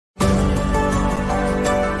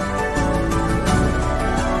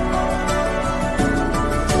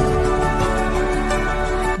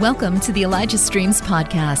Welcome to the Elijah Streams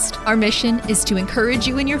podcast. Our mission is to encourage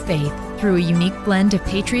you in your faith through a unique blend of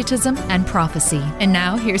patriotism and prophecy. And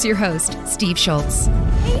now, here's your host, Steve Schultz.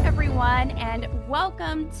 Hey, everyone, and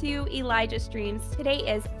welcome to Elijah Streams. Today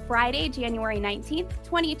is Friday, January 19th,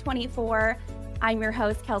 2024. I'm your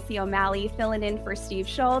host, Kelsey O'Malley, filling in for Steve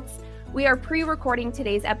Schultz. We are pre-recording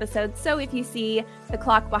today's episode, so if you see the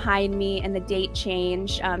clock behind me and the date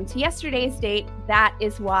change to yesterday's date, that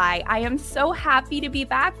is why. I am so happy to be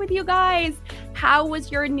back with you guys. How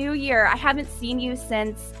was your new year? I haven't seen you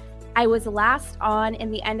since I was last on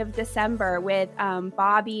in the end of December with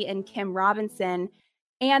Bobby and Kim Robinson,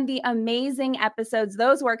 and the amazing episodes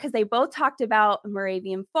those were, because they both talked about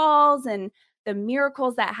Moravian Falls and the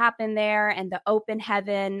miracles that happened there and the open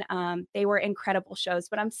heaven. They were incredible shows,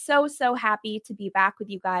 but I'm so happy to be back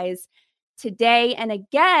with you guys today. And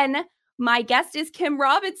again, my guest is Kim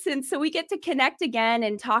Robinson. So we get to connect again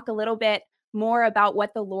and talk a little bit more about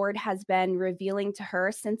what the Lord has been revealing to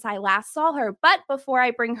her since I last saw her. But before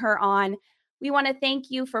I bring her on, we want to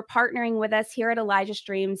thank you for partnering with us here at Elijah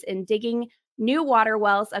Streams in digging new water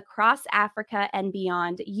wells across Africa and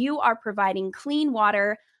beyond. You are providing clean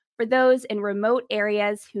water for those in remote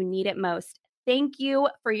areas who need it most. Thank you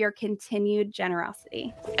for your continued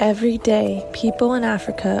generosity. Every day, people in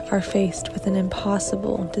Africa are faced with an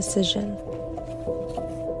impossible decision.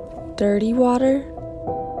 Dirty water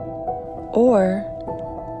or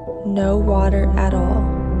no water at all.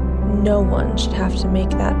 No one should have to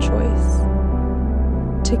make that choice.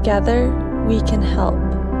 Together, we can help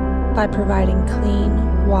by providing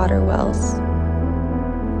clean water wells.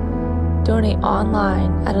 Donate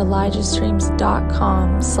online at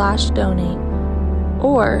ElijahStreams.com/donate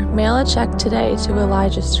or mail a check today to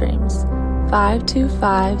Elijah Streams,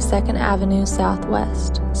 525 2nd Avenue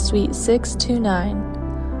Southwest, Suite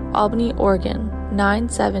 629, Albany, Oregon,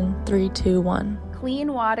 97321.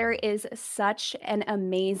 Clean water is such an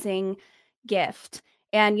amazing gift.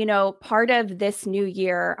 And, you know, part of this new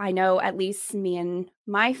year, I know at least me and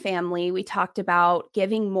my family, we talked about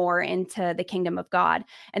giving more into the kingdom of God.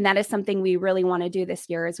 And that is something we really want to do this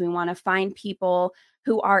year, is we want to find people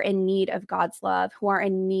who are in need of God's love, who are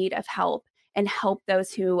in need of help, and help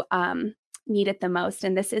those who need it the most.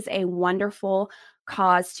 And this is a wonderful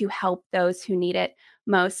cause to help those who need it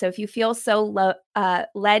most. So if you feel so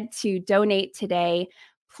led to donate today,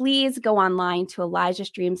 please go online to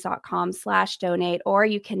ElijahStreams.com/donate, or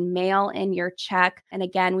you can mail in your check. And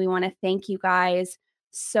again, we want to thank you guys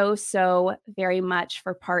so very much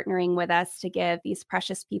for partnering with us to give these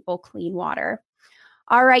precious people clean water.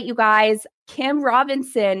 All right, you guys, Kim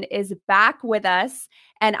Robinson is back with us,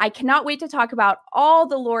 and I cannot wait to talk about all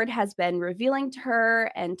the Lord has been revealing to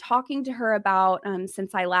her and talking to her about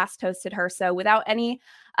since I last hosted her. So without any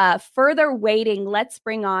further waiting, let's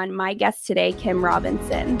bring on my guest today, Kim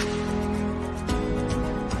Robinson.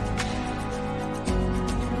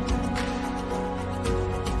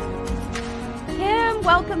 Kim,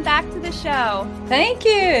 welcome back to the show. Thank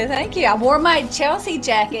you. I wore my Chelsea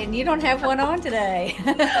jacket and you don't have one on today.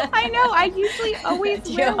 I know. I usually always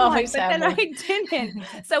wear one, but then one. I didn't.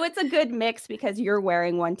 So it's a good mix because you're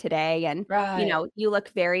wearing one today, and you know, you look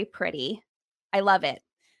very pretty. I love it.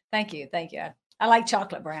 Thank you. I like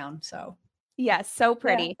chocolate brown, so. Yes, so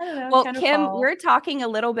pretty. Yeah, well, Kim, we're talking a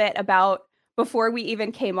little bit about, before we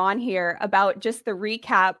even came on here, about just the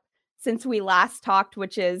recap since we last talked,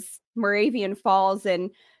 which is Moravian Falls, and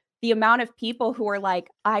the amount of people who are like,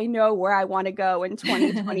 I know where I want to go in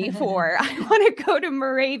 2024. I want to go to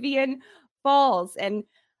Moravian Falls. And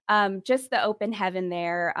just the open heaven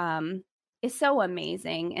there is so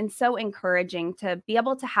amazing and so encouraging to be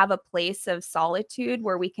able to have a place of solitude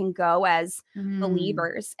where we can go as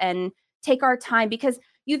believers and take our time. Because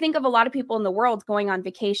you think of a lot of people in the world going on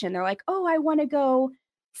vacation. They're like, oh, I want to go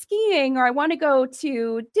skiing, or I want to go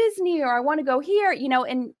to Disney, or I want to go here, you know,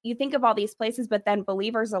 and you think of all these places, but then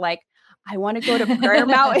believers are like, I want to go to Prayer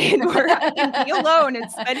Mountain where I can be alone and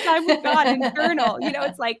spend time with God and journal. You know,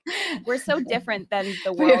 it's like, we're so different than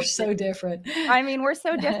the world. We're so different. I mean, we're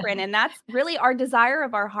so different. And that's really our desire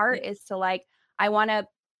of our heart, is to like, I want to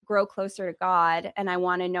grow closer to God and I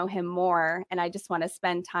want to know him more. And I just want to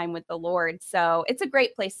spend time with the Lord. So it's a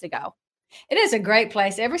great place to go. It is a great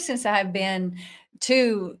place. Ever since I've been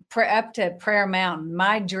up to Prayer Mountain,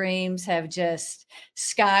 my dreams have just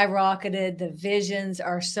skyrocketed. The visions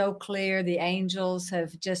are so clear. The angels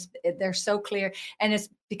they're so clear. And it's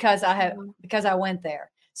because I went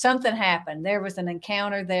there. Something happened. There was an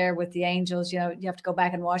encounter there with the angels. You know, you have to go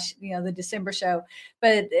back and watch, the December show,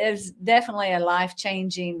 but it was definitely a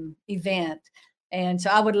life-changing event. And so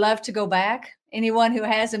I would love to go back anyone who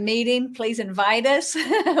has a meeting, please invite us.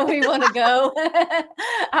 We want to go.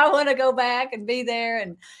 I want to go back and be there.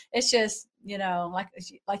 And it's just,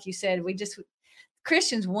 like you said,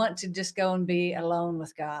 Christians want to just go and be alone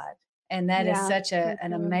with God. And that is such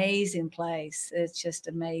an amazing place. It's just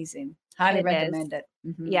amazing. Highly recommend it.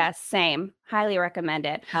 Mm-hmm. Yes, same. Highly recommend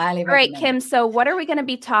it. Highly All right, recommend Kim. it. So what are we going to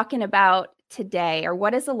be talking about today, or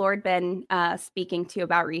what has the Lord been speaking to you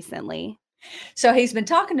about recently? So he's been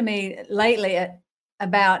talking to me lately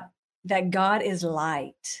about that God is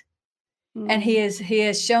light. And he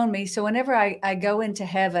has shown me. So whenever I go into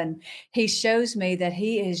heaven, he shows me that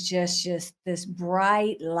he is just this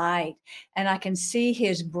bright light, and I can see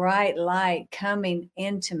his bright light coming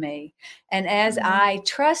into me. And as I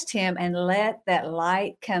trust him and let that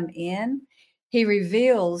light come in, he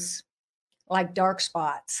reveals like dark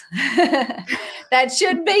spots that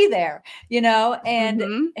should be there,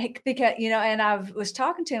 and because, and I was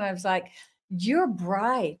talking to him, I was like, you're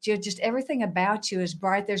bright. You're just, everything about you is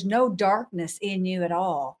bright. There's no darkness in you at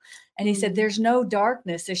all. And he said, there's no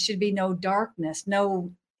darkness. There should be no darkness.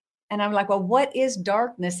 No. And I'm like, well, what is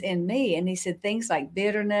darkness in me? And he said, things like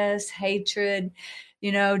bitterness, hatred,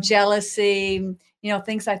 jealousy,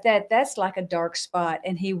 things like that. That's like a dark spot.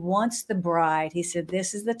 And he wants the bride. He said,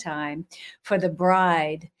 this is the time for the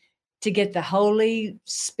bride to get the Holy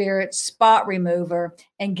Spirit spot remover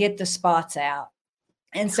and get the spots out.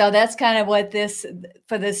 And so that's kind of what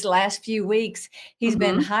for this last few weeks, he's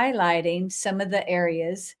been highlighting some of the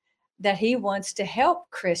areas that he wants to help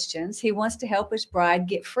Christians. He wants to help his bride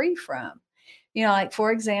get free from, like,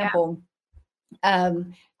 for example,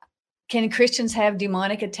 can Christians have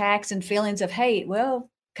demonic attacks and feelings of hate? Well,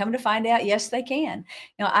 come to find out, yes, they can.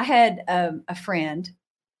 I had a friend.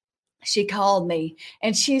 She called me,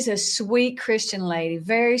 and she's a sweet Christian lady,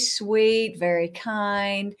 very sweet, very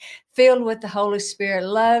kind, filled with the Holy Spirit,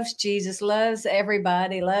 loves Jesus, loves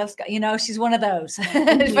everybody, loves God. She's one of those.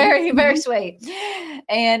 Very, very sweet.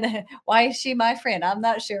 And why is she my friend? I'm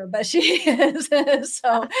not sure, but she is.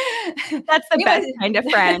 So that's the best kind of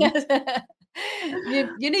friend.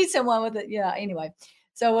 you need someone with it. Yeah. Anyway,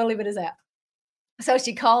 so we'll leave it as that. So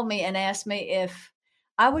she called me and asked me if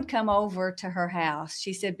I would come over to her house.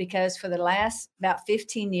 She said, because for the last about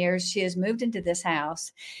 15 years, she has moved into this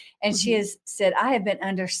house, and she has said, I have been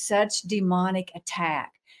under such demonic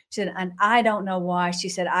attack. She said, and I don't know why. She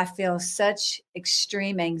said, I feel such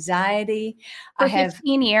extreme anxiety. For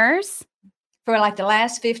 15 years? For like the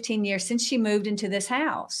last 15 years since she moved into this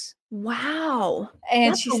house. Wow.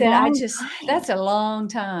 And she said, that's a long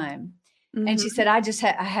time. And she said, I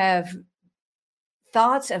have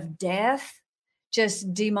thoughts of death.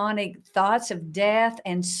 Just demonic thoughts of death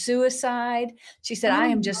and suicide. She said, I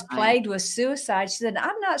am just plagued with suicide. She said,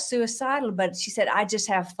 I'm not suicidal, but she said, I just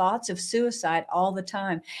have thoughts of suicide all the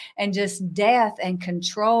time, and just death and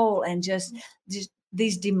control and just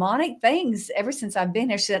these demonic things ever since I've been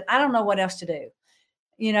here. She said, I don't know what else to do.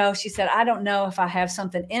 She said, I don't know if I have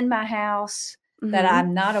something in my house that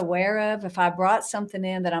I'm not aware of, if I brought something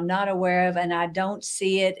in that I'm not aware of and I don't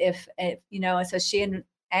see it, if so she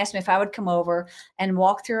asked me if I would come over and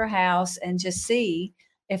walk through her house and just see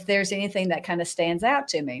if there's anything that kind of stands out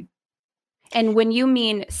to me. And when you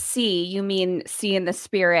mean see in the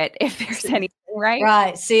spirit, if there's anything, right?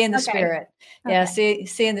 Right. See in the spirit. Yeah. See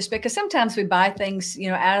in the spirit. Because sometimes we buy things,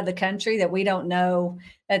 out of the country that we don't know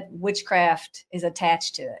that witchcraft is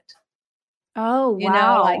attached to it. Oh,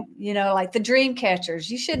 wow. Like the dream catchers.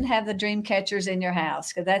 You shouldn't have the dream catchers in your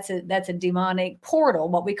house, because that's a demonic portal,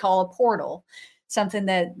 what we call a portal. Something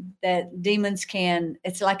that demons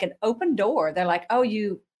it's like an open door. They're like, oh,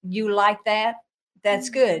 you like that? That's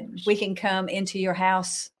good. We can come into your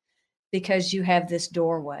house because you have this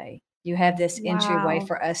doorway. You have this entryway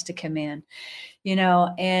for us to come in,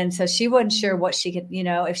 and so she wasn't sure what she could,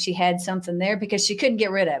 if she had something there, because she couldn't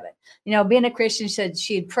get rid of it. Being a Christian, she said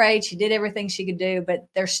she had prayed, she did everything she could do, but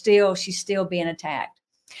she's still being attacked.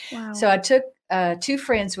 Wow. So I took 2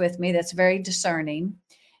 friends with me that's very discerning,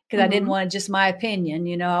 because I didn't want just my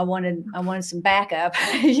opinion, I wanted some backup,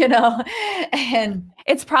 and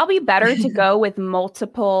it's probably better to go with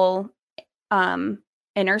multiple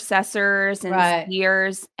intercessors and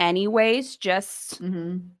seers anyways, just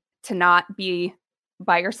to not be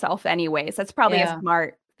by yourself anyways. That's probably a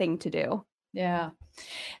smart thing to do. Yeah.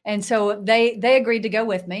 And so they agreed to go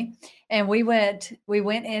with me, and we went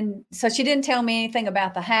in. So she didn't tell me anything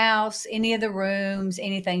about the house, any of the rooms,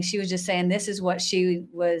 anything. She was just saying this is what she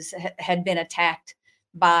had been attacked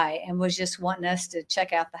by, and was just wanting us to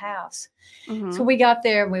check out the house. So we got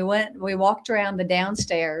there, and we walked around the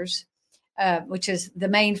downstairs, which is the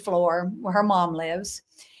main floor where her mom lives.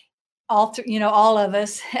 all of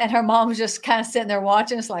us, and her mom was just kind of sitting there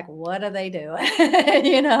watching us like, what are they doing?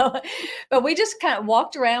 But we just kind of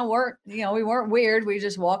walked around, we weren't weird. We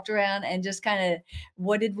just walked around and just kind of,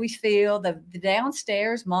 what did we feel? The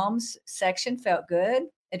downstairs mom's section felt good.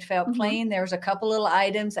 It felt clean. There was a couple little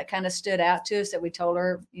items that kind of stood out to us that we told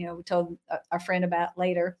her, we told our friend about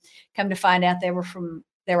later. Come to find out they were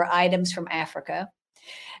items from Africa.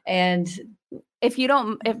 And if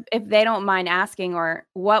they don't mind asking, or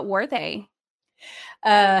what were they?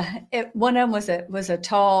 One of them was a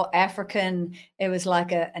tall African. It was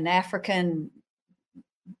like an African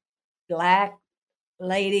black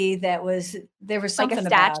lady there was something like a statue?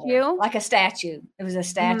 about her, like a statue. It was a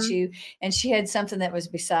statue, and she had something that was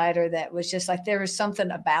beside her that was just like, there was something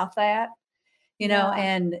about that,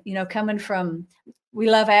 and coming from, we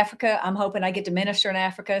love Africa. I'm hoping I get to minister in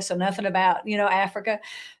Africa. So nothing about, Africa,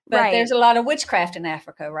 but there's a lot of witchcraft in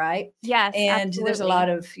Africa. Right. Yes. And absolutely. There's a lot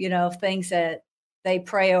of, things that they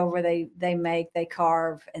pray over, they make, they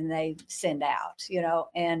carve, and they send out,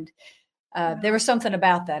 and there was something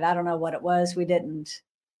about that. I don't know what it was. We didn't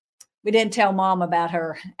tell Mom about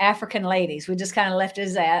her African ladies. We just kind of left it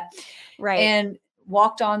as that. Right. And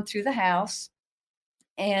walked on through the house.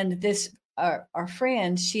 And this, our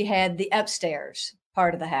friend, she had the upstairs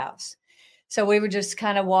part of the house. So we were just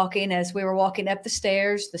kind of walking. As we were walking up the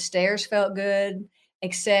stairs felt good,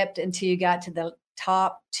 except until you got to the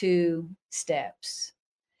top 2 steps.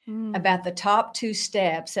 About the top 2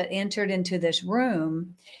 steps that entered into this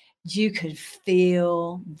room, you could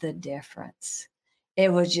feel the difference.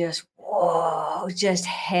 It was just, whoa, just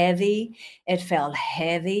heavy. It felt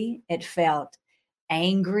heavy. It felt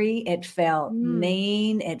angry. It felt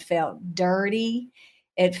mean. It felt dirty.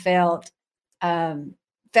 It felt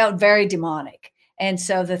very demonic. And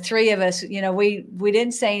so the 3 of us, we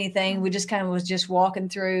didn't say anything. We just kind of was just walking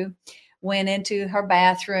through, went into her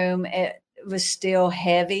bathroom. It was still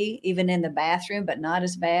heavy, even in the bathroom, but not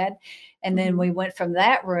as bad. And then we went from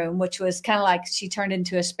that room, which was kind of like she turned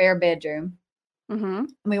into a spare bedroom.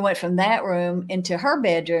 We went from that room into her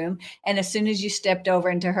bedroom. And as soon as you stepped over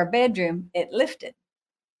into her bedroom, it lifted.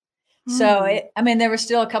 So, there were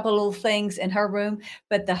still a couple of little things in her room,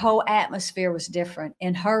 but the whole atmosphere was different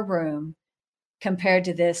in her room compared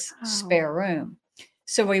to this spare room.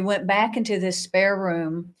 So we went back into this spare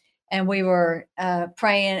room, and we were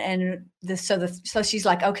praying, and so she's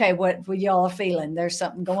like, okay, what y'all are feeling? There's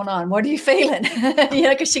something going on. What are you feeling?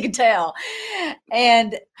 Because she could tell.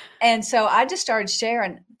 And so I just started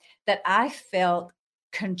sharing that I felt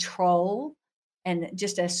control, and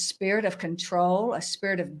just a spirit of control, a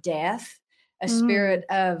spirit of death, a spirit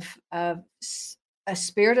of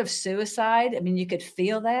suicide. You could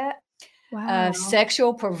feel that. Wow.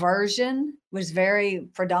 Sexual perversion was very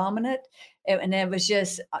predominant. And it was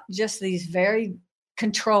just these very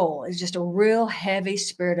control. It's just a real heavy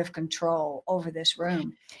spirit of control over this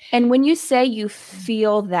room. And when you say you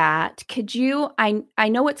feel that, could you, I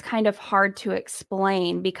know it's kind of hard to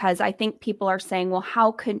explain, because I think people are saying, well,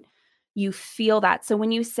 how could you feel that? So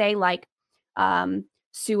when you say like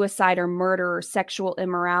suicide or murder or sexual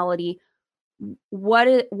immorality, what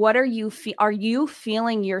are you are you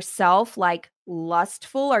feeling yourself like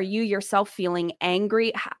lustful? Are you yourself feeling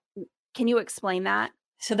angry? Can you explain that?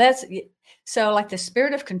 So like the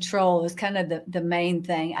spirit of control is kind of the main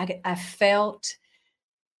thing. I felt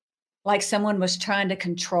like someone was trying to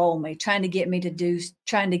control me, trying to get me to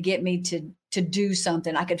do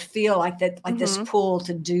something. I could feel like that, like this pull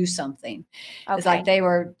to do something. Okay. It's like they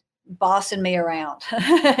were bossing me around,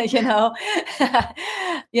 it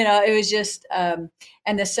was just, and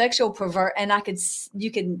the sexual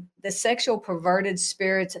the sexual perverted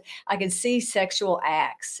spirits, I could see sexual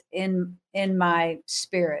acts in my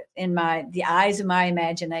spirit, in the eyes of my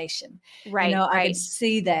imagination. Right. I could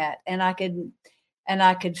see that, and I could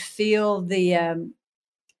feel the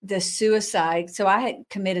suicide. So I had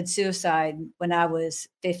committed suicide when I was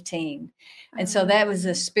 15. And so that was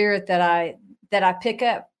a spirit that I pick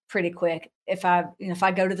up pretty quick. If I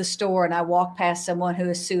go to the store and I walk past someone who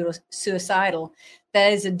is suicidal,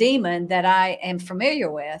 that is a demon that I am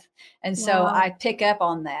familiar with. And so I pick up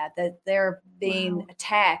on that they're being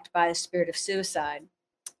attacked by the spirit of suicide.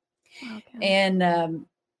 Okay. And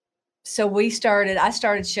so I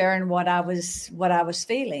started sharing what I was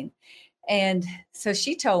feeling. And so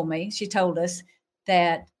she told us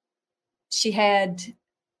that she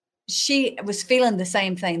was feeling the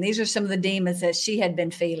same thing. These are some of the demons that she had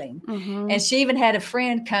been feeling. And she even had a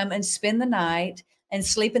friend come and spend the night and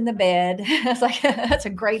sleep in the bed. I was like, that's a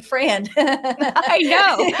great friend. I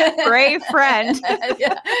know. Great friend.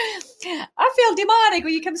 Yeah. I feel demonic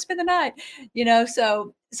when you come spend the night,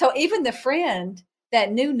 so even the friend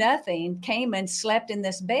that knew nothing came and slept in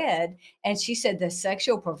this bed. And she said the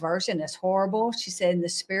sexual perversion is horrible. She said, and the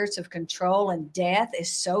spirits of control and death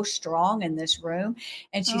is so strong in this room.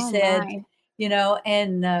 And she said, my. you know,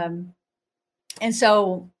 and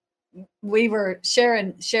so we were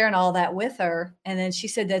sharing all that with her. And then she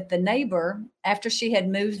said that the neighbor, after she had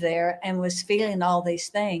moved there and was feeling all these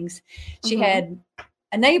things, she had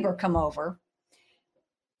a neighbor come over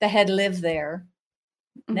that had lived there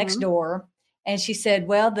next door. And she said,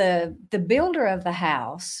 well, the builder of the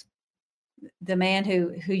house, the man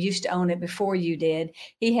who used to own it before you did,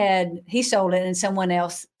 he sold it and someone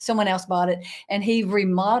else bought it, and he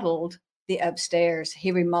remodeled the upstairs.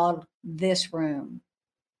 He remodeled this room.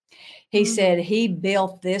 He said he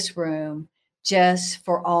built this room just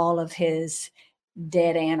for all of his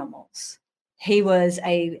dead animals. He was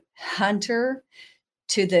a hunter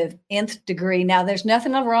to the nth degree. Now, there's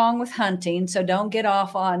nothing wrong with hunting, so don't get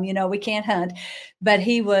off on, we can't hunt, but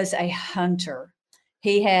he was a hunter.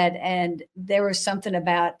 And there was something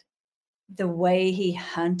about the way he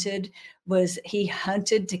hunted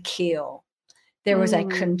to kill. There was a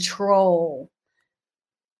control.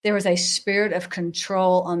 There was a spirit of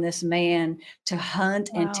control on this man to hunt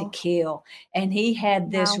and to kill. And he had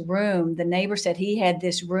this room. The neighbor said he had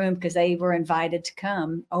this room because they were invited to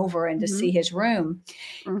come over and to see his room.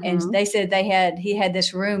 And they said he had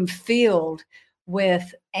this room filled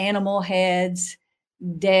with animal heads,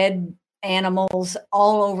 dead animals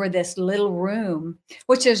all over this little room,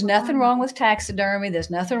 which there's nothing wrong with taxidermy.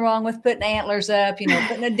 There's nothing wrong with putting antlers up,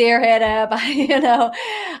 putting a deer head up.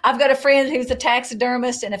 I've got a friend who's a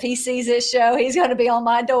taxidermist, and if he sees this show, he's going to be on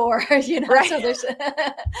my door, Right. So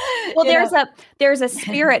there's, there's a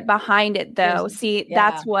spirit behind it though.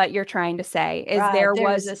 That's what you're trying to say is there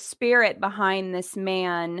was a spirit behind this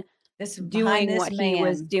man doing what he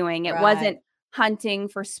was doing. It wasn't hunting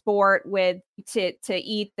for sport to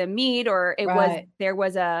eat the meat, or there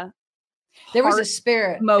was a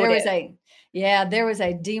spirit motive. There was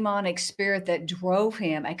a demonic spirit that drove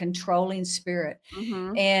him, a controlling spirit.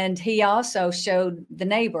 And he also showed the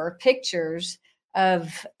neighbor pictures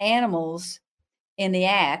of animals in the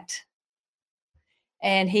act,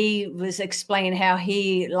 and he was explaining how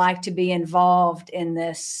he liked to be involved in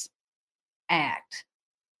this act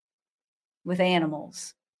with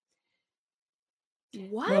animals.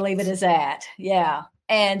 What? We'll leave it as that. Yeah.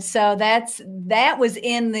 And so that was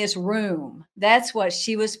in this room. That's what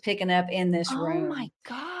she was picking up in this room. Oh my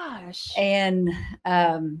gosh. And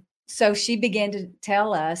so she began to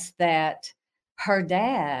tell us that her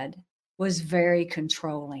dad was very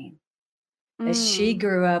controlling. That she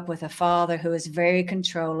grew up with a father who was very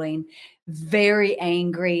controlling, very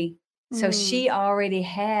angry. So she already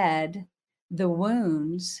had the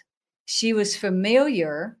wounds. She was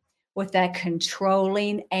familiar with that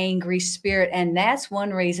controlling, angry spirit. And that's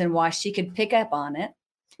one reason why she could pick up on it.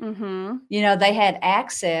 They had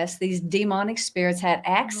access, these demonic spirits had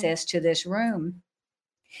access to this room.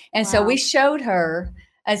 And so we showed her.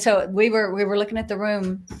 And so we were looking at the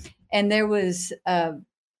room, and there was a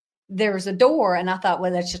door, and I thought,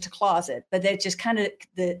 well, that's just a closet. But that just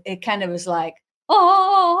it kind of was like,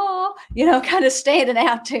 oh, kind of standing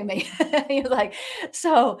out to me.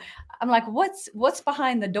 So I'm like, what's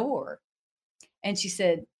behind the door? And she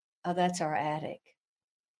said, oh, that's our attic.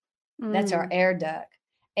 That's our air duct.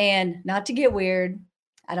 And not to get weird,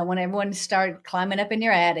 I don't want everyone to start climbing up in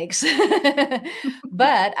your attics,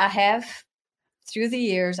 but through the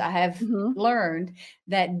years, I have learned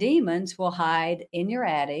that demons will hide in your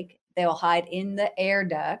attic. They'll hide in the air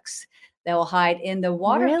ducts. They'll hide in the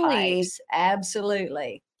water pipes.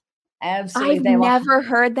 Absolutely. I've never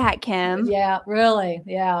heard that, Kim. Yeah, really.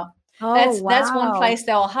 Yeah. Oh, that's one place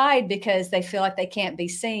they'll hide because they feel like they can't be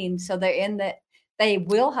seen. So they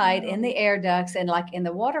will hide in the air ducts and like in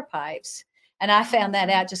the water pipes. And I found that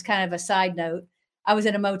out, just kind of a side note. I was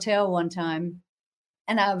in a motel one time,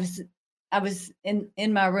 and I was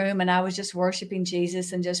in my room, and I was just worshiping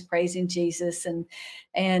Jesus and just praising Jesus. And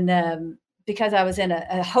because I was in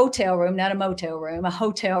a hotel room, not a motel room, a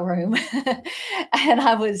hotel room. And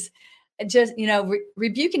I was just,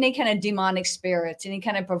 rebuking any kind of demonic spirits, any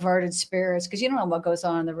kind of perverted spirits, because you don't know what goes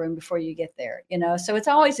on in the room before you get there, So it's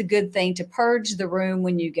always a good thing to purge the room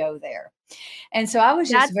when you go there. And so I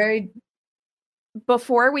was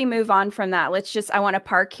before we move on from that, I want to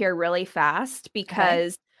park here really fast,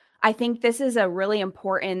 because I think this is a really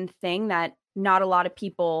important thing that not a lot of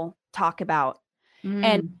people talk about.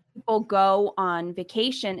 And people go on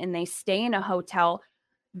vacation and they stay in a hotel.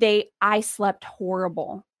 I slept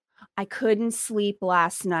horrible. I couldn't sleep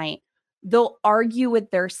last night. They'll argue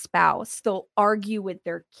with their spouse. They'll argue with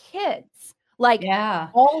their kids.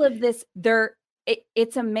 All of this,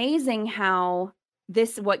 it's amazing how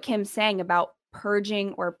what Kim's saying about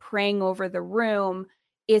purging or praying over the room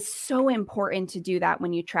is so important to do that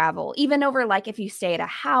when you travel, even over like if you stay at a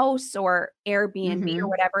house or Airbnb or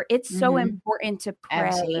whatever. It's so important to pray.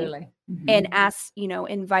 Absolutely. And ask,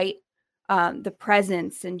 invite the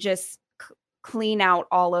presence and just clean out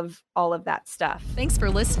all of that stuff. Thanks for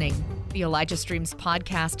listening. The Elijah Streams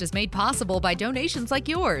podcast is made possible by donations like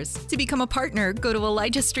yours. To become a partner, go to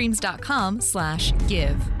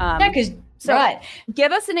ElijahStreams.com/give. Right.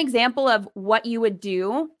 Give us an example of what you would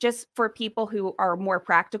do, just for people who are more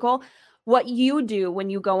practical, what you do when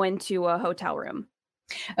you go into a hotel room.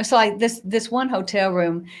 So like this one hotel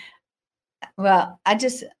room, well, I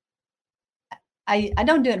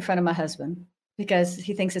don't do it in front of my husband because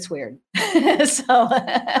he thinks it's weird. so all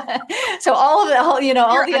of the all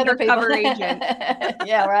the other people. Agent.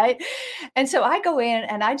 Yeah, right. And so I go in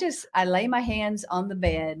and I lay my hands on the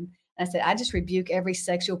bed. I said, I just rebuke every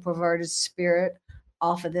sexual perverted spirit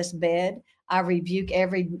off of this bed. I rebuke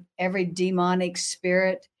every demonic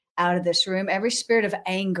spirit out of this room, every spirit of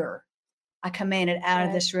anger. I command it out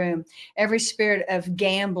of this room. Every spirit of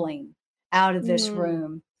gambling out of this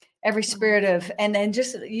room. Every spirit of, and then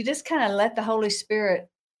you just kind of let the Holy Spirit,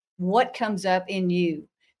 what comes up in you,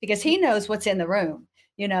 because he knows what's in the room,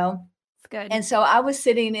 It's good. And so I was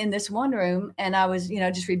sitting in this one room and I was,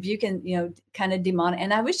 just rebuking, kind of demonic.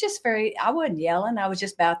 And I was just I wasn't yelling. I was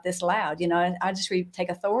just about this loud, I just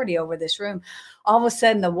take authority over this room. All of a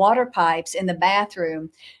sudden the water pipes in the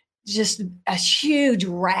bathroom, just a huge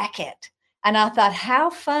racket. And I thought, how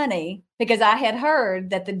funny, because I had heard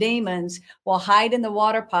that the demons will hide in the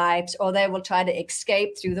water pipes or they will try to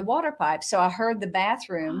escape through the water pipes. So I heard the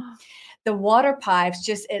bathroom, the water pipes,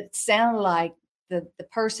 it sounded like the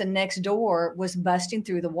person next door was busting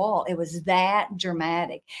through the wall. It was that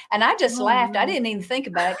dramatic. And I just laughed. I didn't even think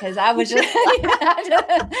about it because I was just,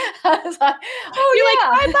 I was like, oh, you're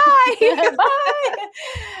like, bye-bye. Bye.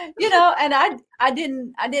 And I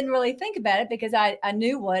didn't really think about it because I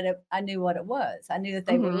knew what it was. I knew that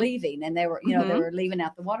they were leaving and they were, they were leaving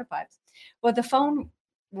out the water pipes. Well, the phone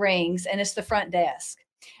rings and it's the front desk.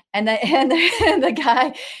 And the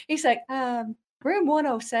guy, he's like, room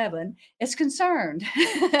 107 is concerned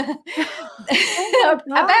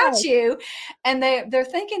about you. And they're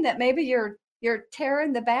thinking that maybe you're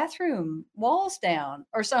tearing the bathroom walls down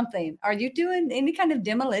or something. Are you doing any kind of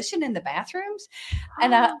demolition in the bathrooms?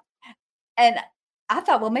 And I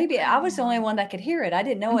thought, well, maybe I was the only one that could hear it. I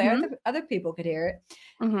didn't know other people could hear it.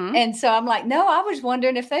 And so I'm like, no, I was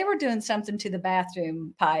wondering if they were doing something to the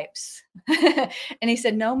bathroom pipes. And he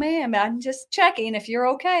said, no, ma'am, I'm just checking if you're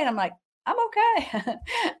okay. And I'm like, I'm okay.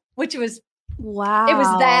 Which was, wow. It was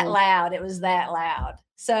that loud. It was that loud.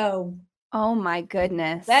 So, oh my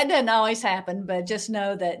goodness. That doesn't always happen, but just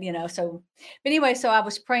know that, but anyway, so I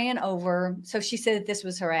was praying over, so she said that this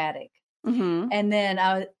was her attic. And then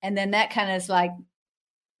that kind of is like,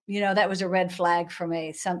 that was a red flag for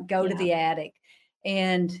me. Go to the attic.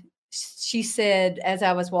 And she said, as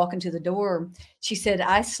I was walking to the door, she said,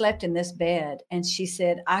 I slept in this bed. And she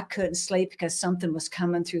said, I couldn't sleep because something was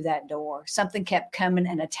coming through that door. Something kept coming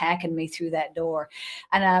and attacking me through that door.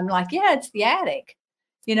 And I'm like, yeah, it's the attic,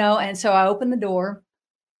 And so I opened the door,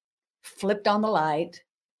 flipped on the light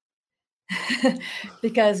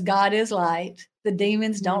because God is light. The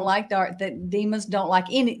demons don't like dark. The demons don't like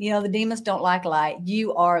any, the demons don't like light.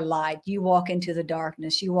 You are light. You walk into the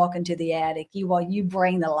darkness. You walk into the attic. You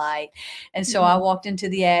bring the light. And so I walked into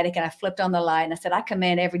the attic and I flipped on the light and I said, I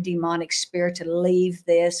command every demonic spirit to leave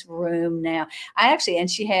this room now. And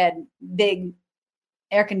she had big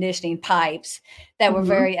air conditioning pipes that were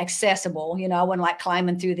very accessible. I wasn't like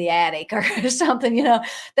climbing through the attic or something,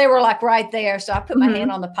 they were like right there. So I put my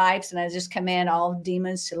hand on the pipes and I just command all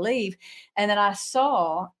demons to leave. And then I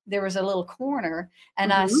saw there was a little corner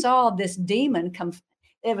and I saw this demon come.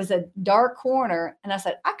 It was a dark corner. And I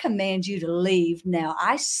said, I command you to leave now.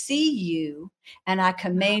 I see you and I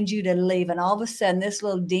command you to leave. And all of a sudden this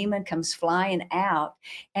little demon comes flying out.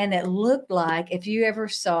 And it looked like, if you ever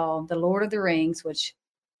saw The Lord of the Rings, which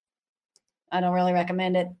I don't really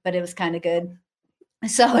recommend it, but it was kind of good.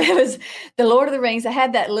 So it was The Lord of the Rings. I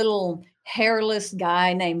had that little hairless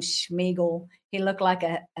guy named Sméagol. He looked like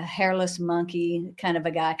a hairless monkey kind of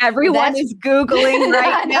a guy. Everyone is Googling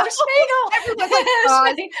right now. Sméagol. Everyone's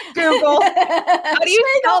like, Google. How do you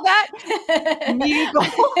spell that? Sméagol.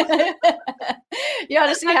 You ought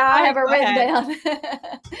to see how I have it written down.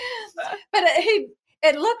 But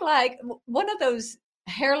it looked like one of those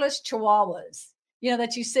hairless chihuahuas.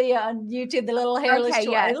 That you see on YouTube, the little hairless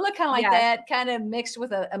chihuahua. It looked kind of like that, kind of mixed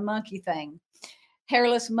with a monkey thing.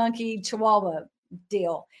 Hairless monkey chihuahua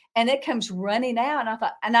deal. And it comes running out.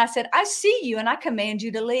 And I said, I see you and I command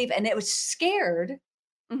you to leave. And it was scared.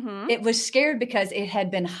 Mm-hmm. It was scared because it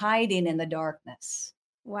had been hiding in the darkness.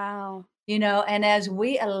 Wow. And as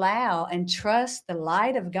we allow and trust the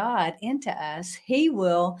light of God into us, he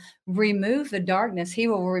will remove the darkness. He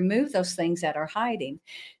will remove those things that are hiding.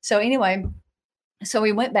 So anyway, so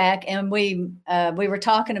we went back and we were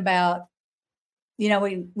talking about,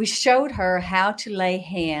 we showed her how to lay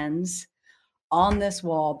hands on this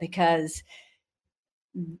wall, because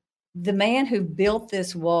the man who built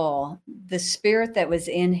this wall, the spirit that was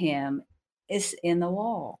in him is in the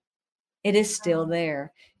wall. It is still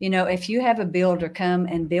there. If you have a builder come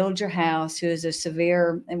and build your house who is a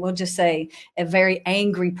severe, and we'll just say a very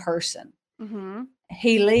angry person, Mm-hmm.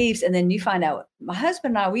 he leaves, and then you find out, my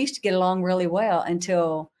husband and I, we used to get along really well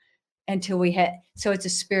until we had, so it's a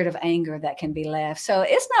spirit of anger that can be left. So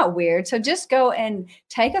it's not weird. So just go and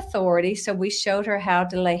take authority. So we showed her how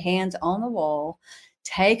to lay hands on the wall,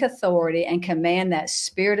 take authority and command that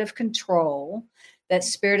spirit of control, that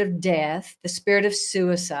spirit of death, the spirit of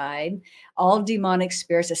suicide, all demonic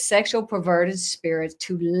spirits, the sexual perverted spirits,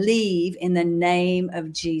 to leave in the name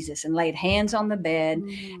of Jesus, and laid hands on the bed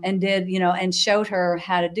and did, and showed her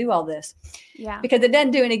how to do all this. Yeah. Because it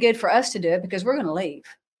doesn't do any good for us to do it, because we're going to leave.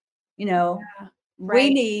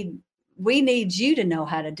 Right. We need you to know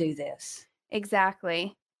how to do this.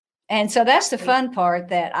 Exactly. And so that's the fun part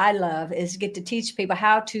that I love, is get to teach people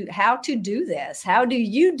how to do this. How do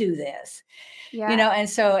you do this? Yeah. And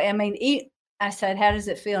so, I said, how does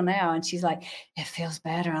it feel now? And she's like, it feels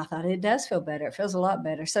better. And I thought, it does feel better. It feels a lot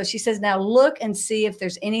better. So she says, now look and see if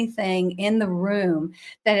there's anything in the room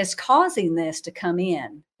that is causing this to come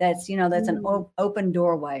in. That's, that's an open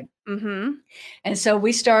doorway. Mm-hmm. And so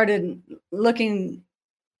we started looking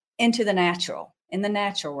into in the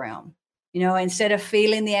natural realm, instead of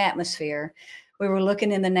feeling the atmosphere, we were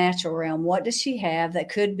looking in the natural realm. What does she have that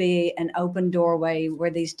could be an open doorway where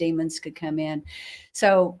these demons could come in?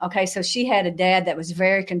 So she had a dad that was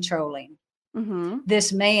very controlling. Mm-hmm.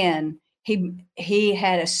 This man, he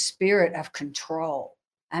had a spirit of control.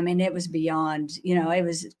 It was beyond, it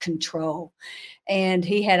was control. And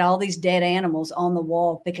he had all these dead animals on the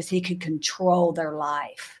wall because he could control their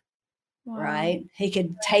life. Wow. Right? He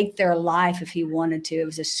could take their life if he wanted to. It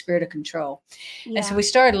was a spirit of control. Yeah. And so we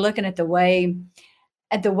started looking at the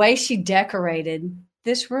way she decorated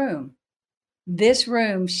this room. This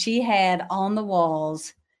room, she had on the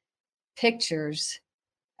walls pictures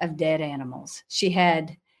of dead animals. She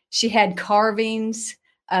had carvings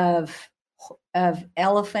of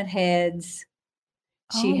elephant heads.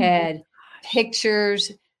 She had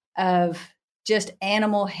pictures of just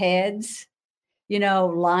animal heads,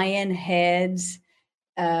 lion heads,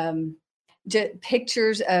 just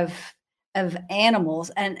pictures of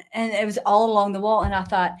animals, and it was all along the wall. And I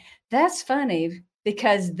thought, that's funny,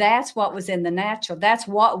 because that's what was in the natural. That's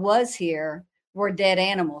what was here, were dead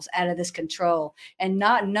animals out of this control. And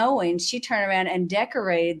not knowing, she turned around and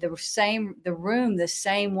decorated the room the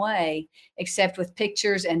same way, except with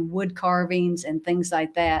pictures and wood carvings and things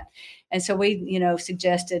like that. And so we,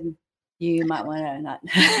 suggested, you might want to not.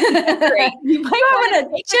 Great. You might want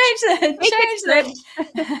to change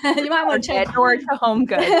the. You might want to change door to Home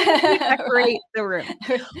Goods. Decorate the room.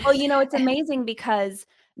 Well, it's amazing, because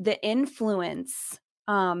the influence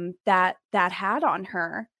that had on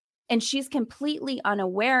her, and she's completely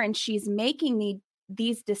unaware, and she's making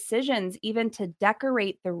these decisions even to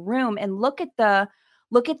decorate the room. And look at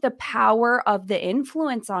the power of the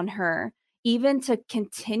influence on her, even to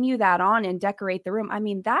continue that on and decorate the room.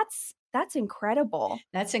 That's incredible.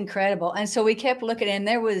 That's incredible. And so we kept looking, and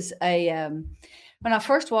there was when I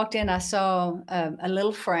first walked in, I saw a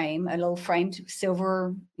little framed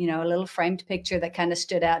silver, a little framed picture that kind of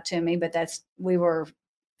stood out to me, but we were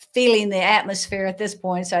feeling the atmosphere at this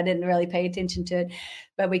point, so I didn't really pay attention to it.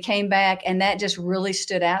 But we came back, and that just really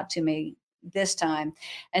stood out to me this time.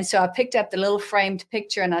 And so I picked up the little framed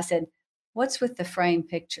picture, and I said, what's with the framed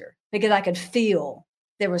picture? Because I could feel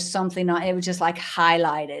there was something on it. Was just like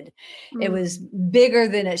highlighted. It was bigger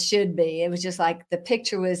than it should be. It was just like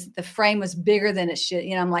the frame was bigger than it should.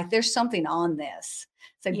 I'm like, there's something on this.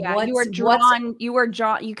 It's like, yeah, you were drawn.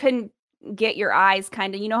 You couldn't get your eyes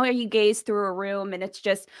kind of, how you gaze through a room and it's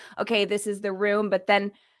just, okay, this is the room. But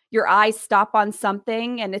then your eyes stop on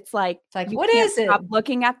something and it's like what is it? Stop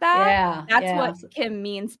looking at that. Yeah. That's what Kim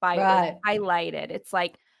means by highlighted. It's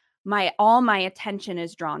like all my attention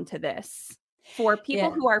is drawn to this. For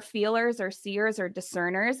people who are feelers or seers or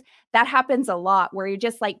discerners, that happens a lot, where you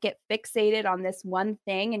just get fixated on this one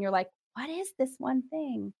thing and you're like, what is this one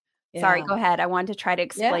thing? Sorry, Yeah. go ahead. I wanted to try to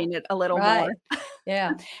Yeah. explain it a little Right. more.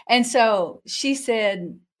 Yeah. And so she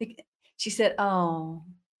said, "Oh,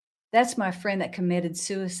 that's my friend that committed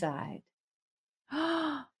suicide."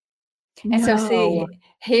 And so No. see,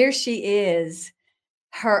 here she is,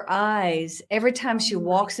 her eyes, every time Oh she my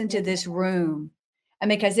walks into goodness. this room, I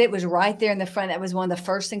mean, because it was right there in the front. That was one of the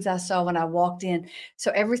first things I saw when I walked in.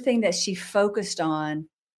 So everything that she focused on,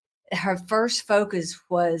 her first focus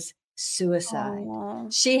was suicide. Oh.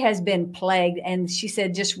 She has been plagued, and she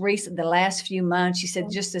said just recent the last few months, she said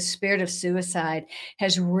just the spirit of suicide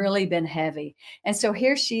has really been heavy. And so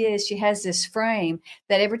here she is, she has this frame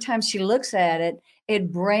that every time she looks at it,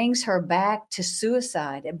 it brings her back to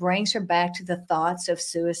suicide. It brings her back to the thoughts of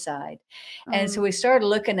suicide. And so Um, we started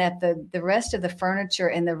looking at the rest of the furniture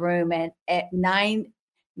in the room, and at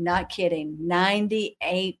not kidding,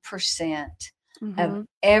 98% of mhm.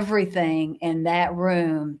 everything in that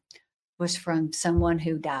room was from someone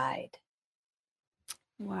who died.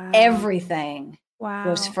 Wow. Everything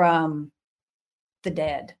was Wow. from the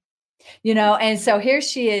dead. And so here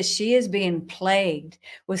she is being plagued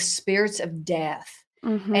with spirits of death.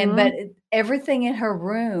 But Mhm. everything in her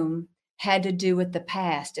room had to do with the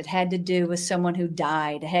past. It had to do with someone who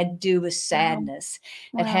died. It had to do with Wow. sadness.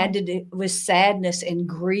 It had Wow. to do with sadness and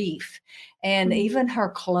grief. And Mhm. even her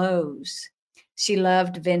clothes. She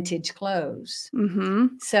loved vintage clothes.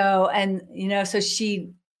 Mhm. So, so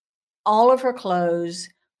all of her clothes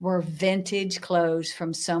were vintage clothes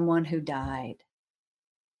from someone who died.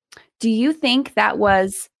 Do you think that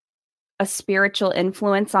was a spiritual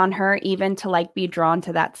influence on her even to, like, be drawn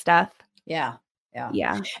to that stuff? Yeah. Yeah.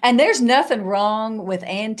 Yeah. And there's nothing wrong with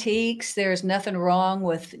antiques. There's nothing wrong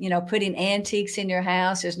with, putting antiques in your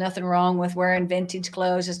house. There's nothing wrong with wearing vintage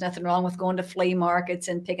clothes. There's nothing wrong with going to flea markets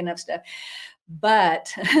and picking up stuff.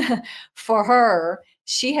 But for her,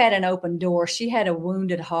 she had an open door. She had a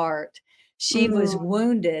wounded heart. She was Mm,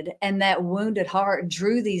 wounded, and that wounded heart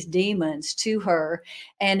drew these demons to her,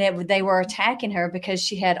 and they were attacking her because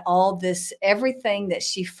she had all this, everything that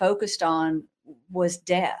she focused on was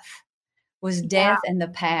yeah. death in the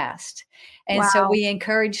past. And so Wow. we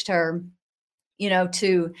encouraged her,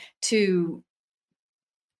 to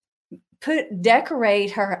put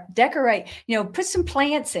some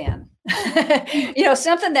plants in,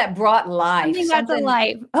 something that brought life, Something that's something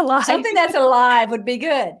alive. something that's alive would be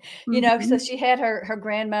good. So Mhm. she had her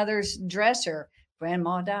grandmother's dresser.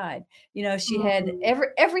 Grandma died. She had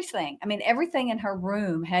Mm. everything. I mean, everything in her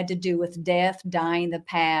room had to do with death, dying, the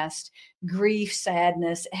past, grief,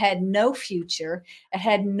 sadness. It had no future. It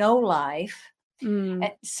had no life. Mm.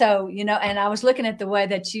 And so, and I was looking at the way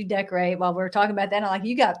that you decorate while we were talking about that. And I'm like,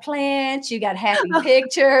 you got plants, you got happy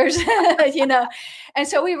pictures, And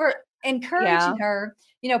so we were Yeah. encouraging her,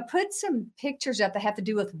 put some pictures up that have to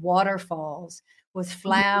do with waterfalls, with Mhm.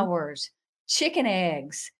 flowers, chicken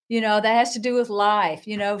eggs, that has to do with life,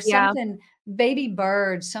 Yeah. something, baby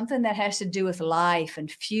birds, something that has to do with life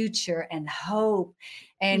and future and hope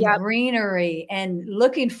and Yep. greenery and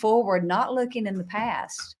looking forward, not looking in the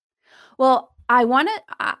past. Well,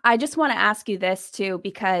 I just wanna ask you this too,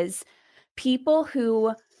 because people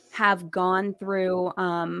who have gone through,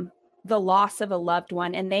 the loss of a loved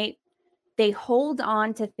one, and they hold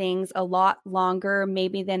on to things a lot longer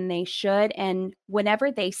maybe than they should, and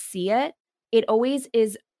whenever they see it, it always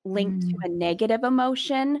is linked to Mm. a negative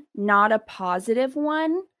emotion, not a positive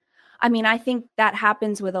one. I mean, I think that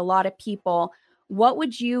happens with a lot of people. What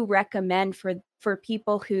would you recommend for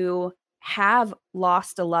people who have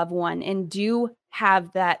lost a loved one and do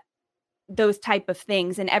have those type of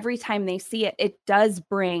things, and every time they see it, it does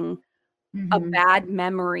bring a Mhm. bad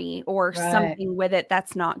memory or Right. something with it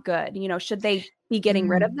that's not good? Should they be getting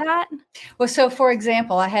rid of Mm. that? Well, so for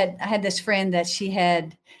example, I had this friend that she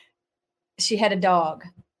had a dog,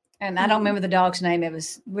 and I don't Mhm, remember the dog's name.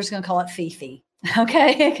 We're just gonna call it Fifi,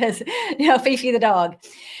 okay? Because Fifi the dog.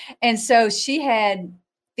 And so she had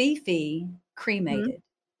Fifi mhm, cremated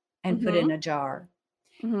and put in mhm, a jar.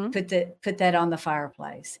 mhm. Put that on the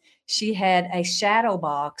fireplace. She had a shadow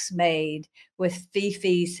box made with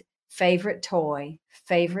Fifi's favorite toy,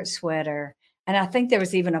 favorite sweater, and I think there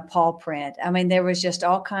was even a paw print. I mean, there was just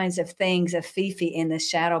all kinds of things of Fifi in the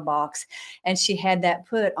shadow box, and she had that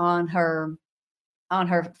put on her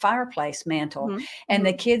fireplace mantle. Mhm, And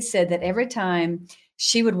the mhm. kids said that every time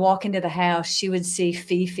she would walk into the house, she would see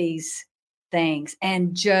Fifi's things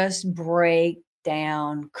and just break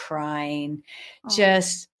down crying, Oh,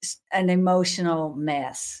 just an emotional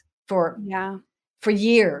mess yeah. for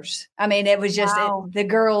years. I mean, it was just Wow. the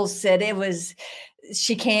girls said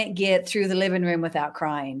she can't get through the living room without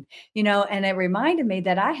crying, and it reminded me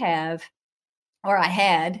that I have or I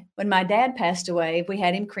had, when my dad passed away, we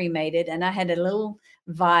had him cremated, and I had a little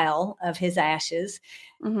vial of his ashes.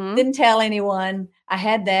 Mm-hmm. Didn't tell anyone. I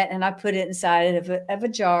had that, and I put it inside of a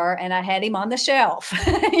jar, and I had him on the shelf.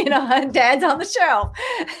 Dad's on the shelf.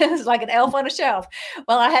 It was like an elf on a shelf.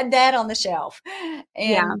 Well, I had Dad on the shelf,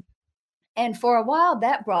 Yeah. and for a while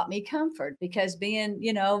that brought me comfort, because being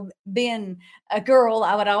a girl,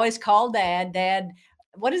 I would always call Dad,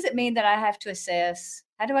 what does it mean that I have to assess?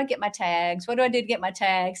 How do I get my tags? What do I do to get my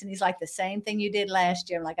tags? And he's like, the same thing you did last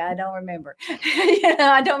year. I'm like, I don't remember.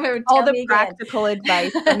 I don't remember. All Tell the me again. practical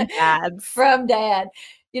advice from dads. From Dad.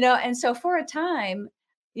 And so for a time,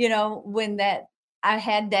 when I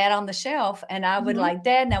had Dad on the shelf, and I would like,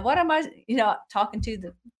 Dad, now what am I, talking to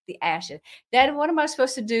the ashes. Dad, what am I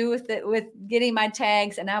supposed to do with getting my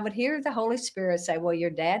tags? And I would hear the Holy Spirit say, well,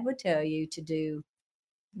 your dad would tell you to do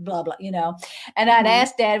blah, blah, and I'd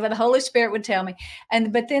ask Dad what the Holy Spirit would tell me.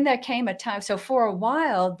 But then there came a time. So for a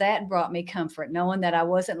while, that brought me comfort, knowing that I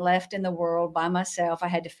wasn't left in the world by myself. I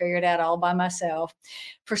had to figure it out all by myself.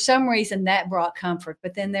 For some reason, that brought comfort.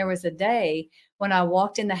 But then there was a day when I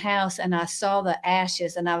walked in the house and I saw the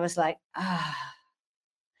ashes, and I was like,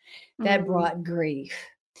 that brought grief.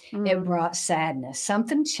 It brought sadness.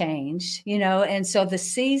 Something changed, and so the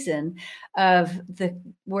season of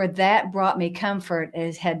where that brought me comfort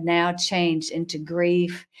had now changed into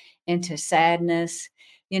grief, into sadness,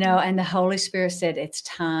 and the Holy Spirit said, it's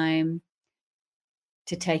time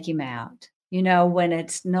to take him out. When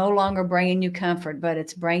it's no longer bringing you comfort, but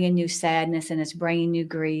it's bringing you sadness and it's bringing you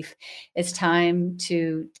grief, it's time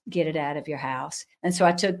to get it out of your house. And so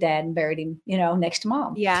I took Dad and buried him, next to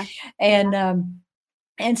Mom. Yeah.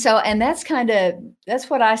 And so that's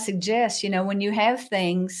what I suggest, when you have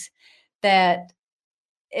things that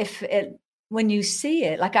when you see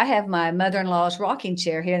it, like I have my mother-in-law's rocking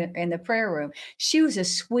chair here in the prayer room. She was a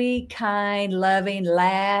sweet, kind, loving,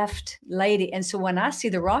 laughed lady. And so when I see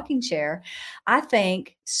the rocking chair, I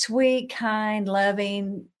think sweet, kind,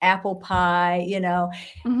 loving apple pie,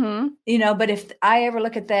 but if I ever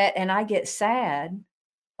look at that and I get sad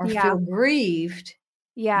or feel grieved,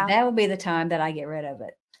 that will be the time that I get rid of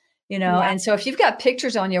it, And so if you've got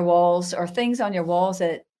pictures on your walls or things on your walls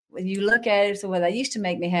that when you look at it, so well, they used to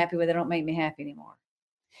make me happy, but they don't make me happy anymore.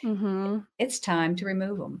 It's time to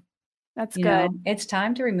remove them. That's good. It's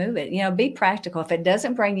time to remove it. Be practical. If it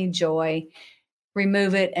doesn't bring you joy,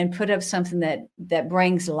 remove it and put up something that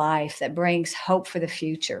brings life, that brings hope for the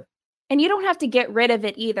future. And you don't have to get rid of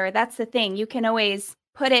it either. That's the thing. You can always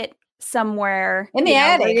put it somewhere in the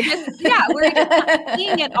attic. Where you're just not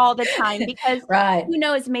seeing it all the time, because who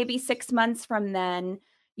knows, maybe 6 months from then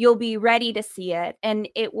you'll be ready to see it and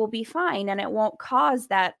it will be fine and it won't cause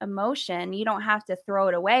that emotion. You don't have to throw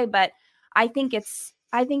it away, but I think it's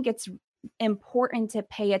important to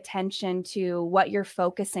pay attention to what you're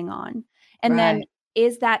focusing on. And then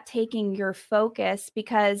is that taking your focus?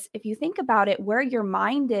 Because if you think about it, where your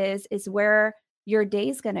mind is where your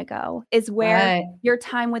day's going to go, is where your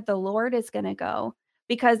time with the Lord is going to go.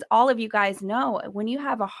 Because all of you guys know, when you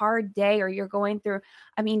have a hard day or you're going through,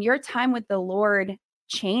 your time with the Lord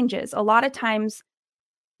changes. A lot of times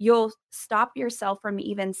you'll stop yourself from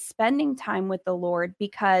even spending time with the Lord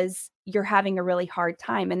because you're having a really hard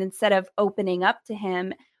time. And instead of opening up to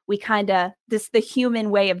him, we the human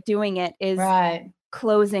way of doing it is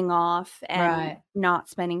closing off and not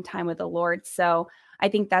spending time with the Lord. So I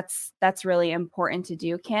think that's really important to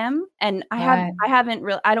do, Kim. And I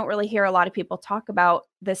don't really hear a lot of people talk about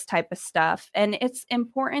this type of stuff. And it's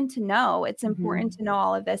important to know. It's important to know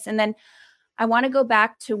all of this. And then I want to go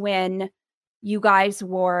back to when you guys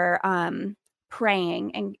were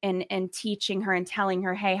praying and teaching her and telling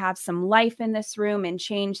her, hey, have some life in this room and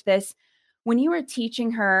change this. When you were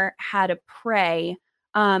teaching her how to pray,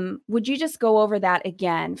 would you just go over that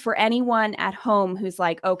again for anyone at home who's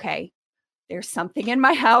like, okay, there's something in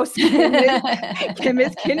my house. Kim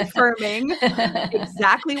is confirming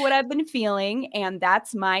exactly what I've been feeling. And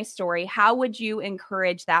that's my story. How would you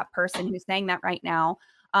encourage that person who's saying that right now,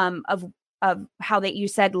 of how that you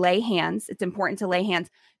said lay hands? It's important to lay hands.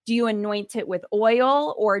 Do you anoint it with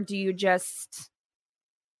oil, or do you just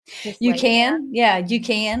you can? Yeah, you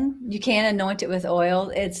can. You can anoint it with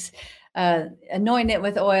oil. It's anointing it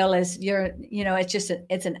with oil is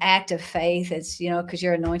it's an act of faith. It's, because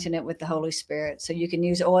you're anointing it with the Holy Spirit. So you can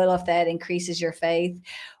use oil if that increases your faith.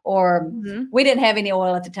 Or we didn't have any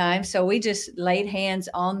oil at the time, so we just laid hands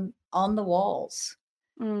on the walls.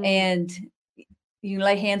 And you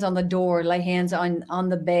lay hands on the door, lay hands on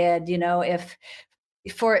the bed. If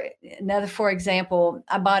for example,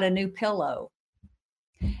 I bought a new pillow,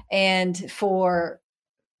 and for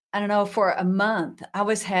a month, I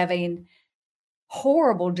was having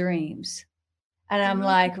horrible dreams. And I'm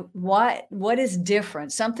like, what is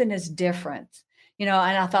different? Something is different, and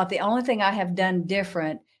I thought the only thing I have done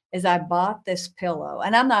different is I bought this pillow.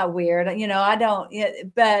 And I'm not weird, I don't,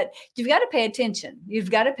 but you've got to pay attention.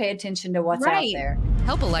 You've got to pay attention to what's out there.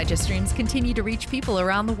 Help Elijah Streams continue to reach people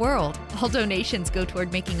around the world. All donations go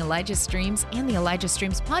toward making Elijah Streams and the Elijah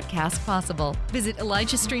Streams podcast possible. Visit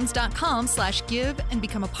ElijahStreams.com/give and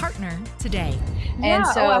become a partner today. And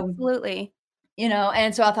so, absolutely.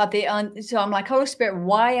 And so I thought so I'm like, Holy Spirit,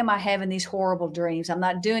 why am I having these horrible dreams? I'm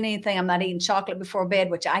not doing anything. I'm not eating chocolate before bed,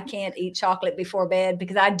 which I can't eat chocolate before bed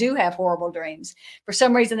because I do have horrible dreams. For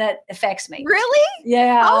some reason that affects me. Really?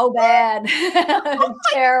 Yeah. Oh bad.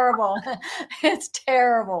 It's terrible. It's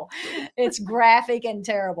terrible. It's graphic and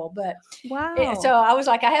terrible. But wow. So I was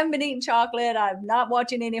like, I haven't been eating chocolate. I'm not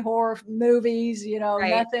watching any horror movies,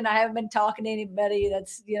 nothing. I haven't been talking to anybody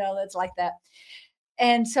that's like that.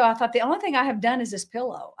 And so I thought the only thing I have done is this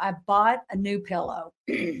pillow. I bought a new pillow.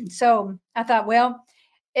 So I thought, well,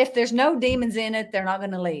 if there's no demons in it, they're not going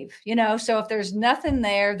to leave, so if there's nothing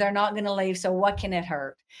there, they're not going to leave. So what can it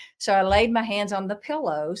hurt? So I laid my hands on the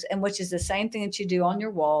pillows, and which is the same thing that you do on your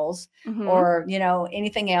walls or,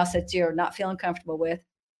 anything else that you're not feeling comfortable with.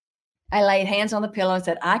 I laid hands on the pillow and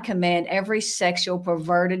said, I command every sexual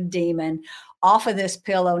perverted demon off of this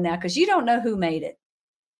pillow now, because you don't know who made it.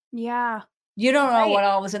 Yeah. You don't know what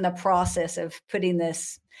all was in the process of putting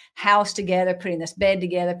this house together, putting this bed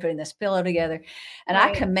together, putting this pillow together. And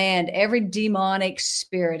I command every demonic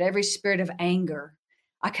spirit, every spirit of anger,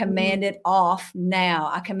 I command it off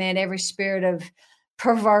now. I command every spirit of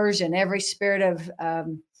perversion, every spirit of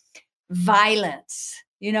violence,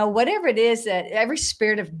 whatever it is, that every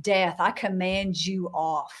spirit of death, I command you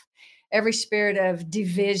off. Every spirit of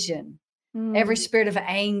division, every spirit of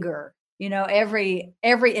anger, every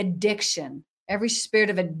addiction, every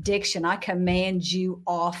spirit of addiction, I command you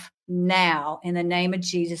off now in the name of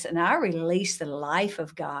Jesus. And I release the life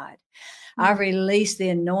of God. I release the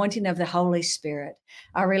anointing of the Holy Spirit.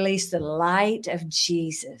 I release the light of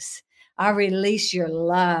Jesus. I release your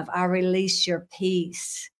love. I release your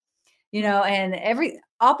peace, and every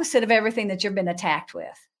opposite of everything that you've been attacked with,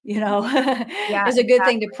 is a good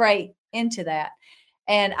thing to pray into that.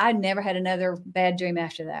 And I never had another bad dream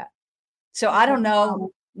after that. So I don't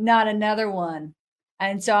know, not another one.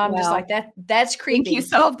 And so I'm just like, that's creepy. I think you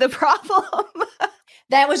solved the problem.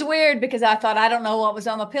 That was weird because I thought, I don't know what was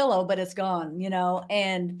on the pillow, but it's gone,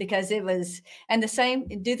 and because it was, and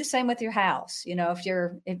do the same with your house. If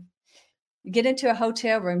you get into a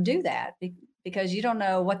hotel room, do that because you don't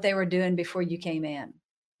know what they were doing before you came in,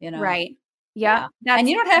 Right. Yeah. And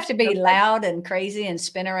you don't have to be loud and crazy and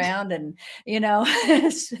spin around and,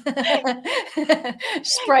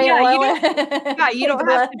 spray oil. You don't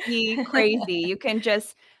have to be crazy. You can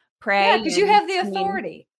just pray. Yeah, because you have the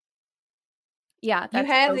authority. Yeah. You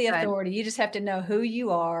have the authority. You just have to know who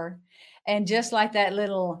you are. And just like that the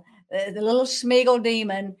little Smeagol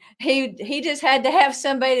demon, he just had to have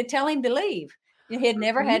somebody to tell him to leave. He had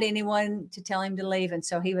never had anyone to tell him to leave. And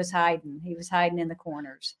so he was hiding. He was hiding in the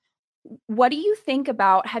corners. What do you think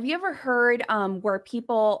about, have you ever heard where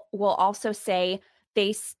people will also say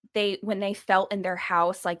they when they felt in their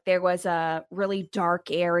house, like there was a really dark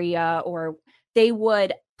area, or they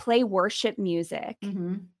would play worship music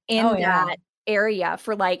in that area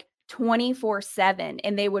for like 24/7,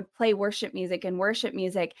 and they would play worship music.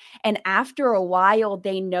 And after a while,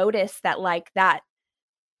 they noticed that like that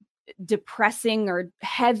depressing or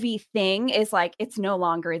heavy thing is like, it's no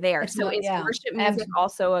longer there. Is worship music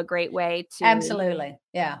also a great way to? Absolutely.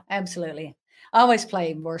 Yeah, absolutely. I always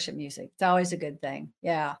play worship music. It's always a good thing.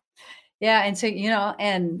 Yeah. Yeah. And so,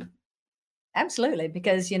 and absolutely,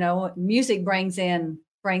 because, music brings in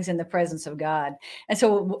the presence of God. And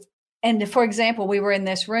so, and for example, we were in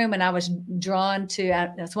this room and I was drawn to,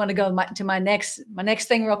 I just want to go to my next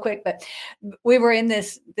thing real quick, but we were in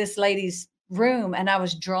this lady's room and I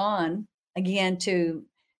was drawn again to,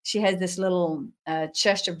 she had this little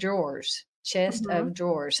chest of drawers. I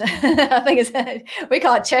think we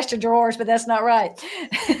call it chest of drawers, but that's not right.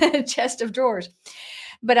 Chest of drawers.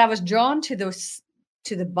 But I was drawn to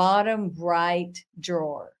the bottom right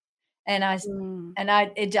drawer. And I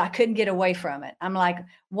couldn't get away from it. I'm like,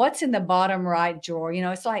 what's in the bottom right drawer?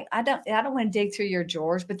 It's like, I don't want to dig through your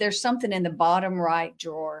drawers, but there's something in the bottom right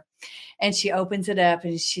drawer. And she opens it up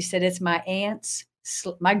and she said, it's my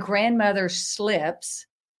my grandmother's slips,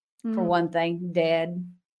 for one thing, dead.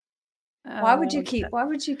 Why would you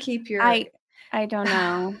keep your, I don't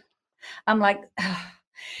know. I'm like,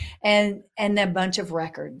 and a bunch of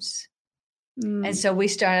records. And so we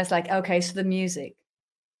started, it's like, okay, so the music.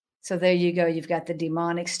 So there you go. You've got the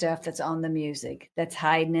demonic stuff that's on the music, that's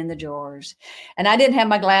hiding in the drawers. And I didn't have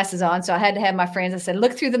my glasses on, so I had to have my friends. I said,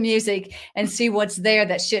 look through the music and see what's there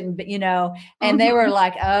that shouldn't be, and they were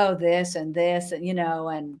like, oh, this, and,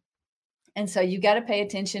 and so you got to pay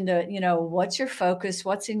attention to, what's your focus,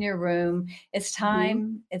 what's in your room. It's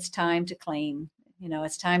time. It's time to clean.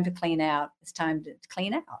 It's time to clean out. It's time to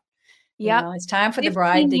clean out. Yeah. It's time for the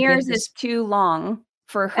bride to years is too long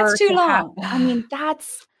for her. That's too long. I mean,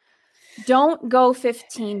 don't go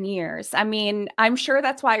 15 years. I mean, I'm sure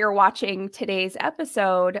that's why you're watching today's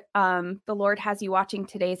episode. The Lord has you watching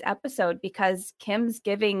today's episode because Kim's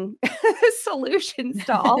giving solutions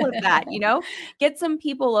to all of that, Get some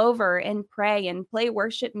people over and pray and play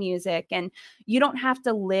worship music. And you don't have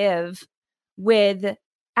to live with,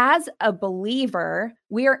 as a believer,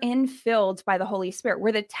 we are infilled by the Holy Spirit.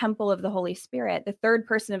 We're the temple of the Holy Spirit. The third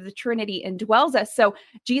person of the Trinity indwells us. So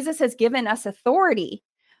Jesus has given us authority.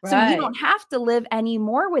 So you don't have to live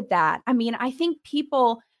anymore with that. I mean, I think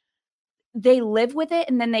people, they live with it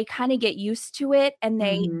and then they kind of get used to it and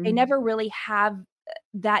they never really have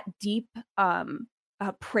that deep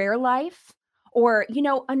prayer life. Or,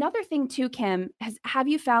 another thing too, Kim, have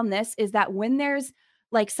you found this is that when there's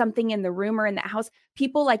like something in the room or in the house,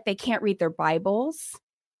 people they can't read their Bibles.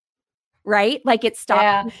 Right? Like it stops.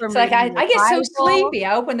 Yeah. It's like I get so sleepy.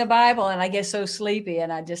 I open the Bible and I get so sleepy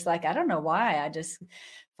and I just I don't know why. I just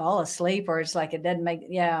fall asleep or it's like it doesn't make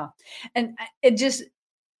and it just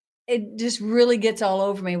really gets all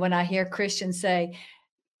over me when I hear Christians say,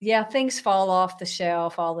 things fall off the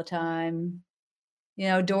shelf all the time,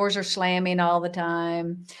 doors are slamming all the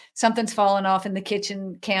time, something's falling off in the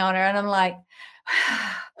kitchen counter, and I'm like,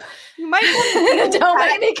 you might don't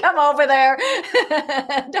make me come over there.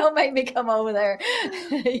 Don't make me come over there.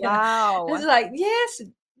 Wow. It's like, yes,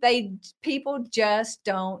 people just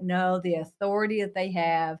don't know the authority that they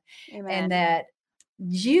have. Amen. And that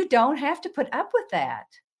you don't have to put up with that.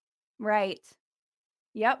 Right.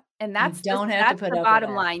 Yep. And that's to put up the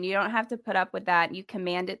bottom line. You don't have to put up with that. You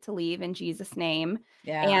command it to leave in Jesus' name.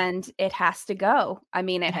 Yeah. And it has to go. I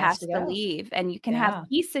mean, it has to leave and you can have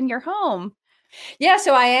peace in your home. Yeah.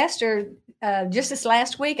 So I asked her just this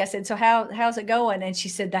last week, I said, so how's it going? And she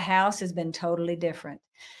said, the house has been totally different.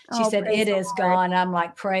 She said, it is gone. I'm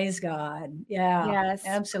like, praise God. Yeah. Yes.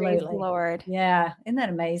 Absolutely. Praise the Lord. Yeah. Isn't that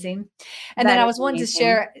amazing? And then I was wanting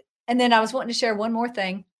to share one more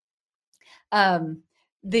thing.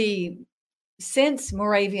 Since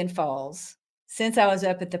Moravian Falls, since I was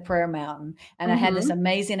up at the prayer mountain and I had this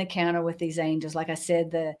amazing encounter with these angels, like I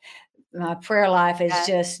said, my prayer life has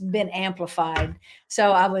just been amplified.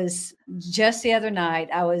 So I was just the other night,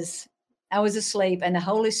 I was asleep and the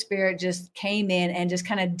Holy Spirit just came in and just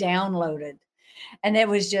kind of downloaded. And it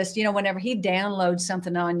was just, whenever he downloads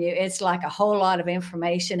something on you, it's like a whole lot of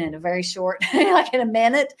information in a very short, like in a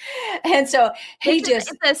minute. And so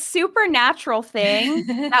it's a supernatural thing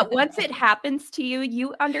that once it happens to you,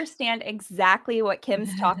 you understand exactly what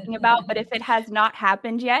Kim's talking about. But if it has not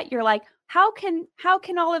happened yet, you're like, how can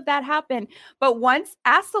all of that happen? But once,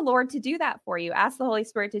 ask the Lord to do that for you. Ask the Holy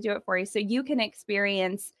Spirit to do it for you so you can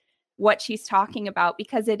experience what she's talking about,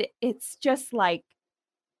 because it's just like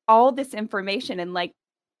all this information in like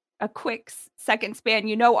a quick second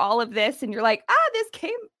span, all of this and you're like,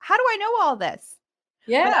 how do I know all this?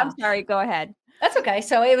 Yeah. But I'm sorry, go ahead. That's okay.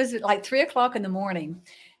 So it was like 3:00 in the morning,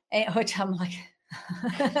 which I'm like,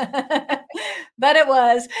 but it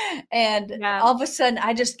was. And all of a sudden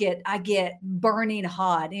I get burning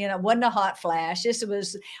hot. It wasn't a hot flash. This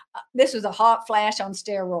was a hot flash on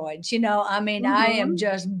steroids. I am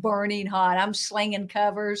just burning hot. I'm slinging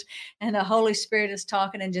covers and the Holy Spirit is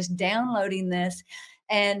talking and just downloading this.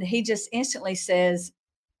 And he just instantly says,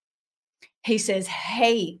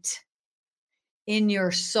 hate in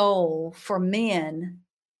your soul for men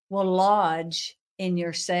will lodge in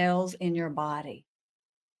your cells, in your body.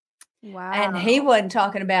 Wow. And he wasn't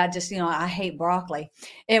talking about just, I hate broccoli.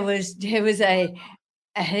 It was a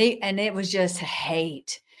hate, and it was just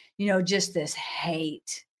hate, just this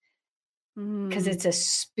hate, because it's a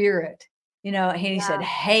spirit, he said,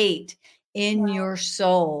 hate in your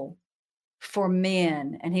soul for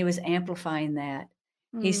men. And he was amplifying that.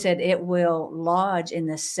 He said, it will lodge in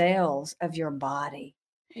the cells of your body.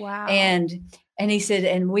 Wow. And he said,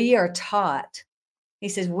 and we are taught, he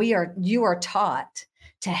says, you are taught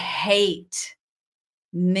to hate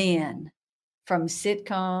men from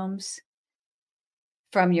sitcoms,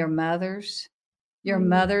 from your mothers,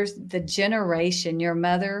 the generation, your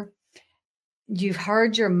mother. You've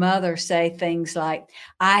heard your mother say things like,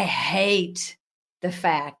 I hate the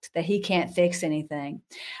fact that he can't fix anything.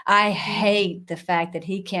 I hate the fact that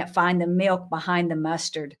he can't find the milk behind the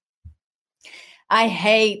mustard. I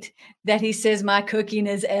hate that he says my cooking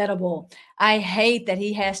is edible. I hate that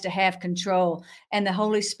he has to have control. And the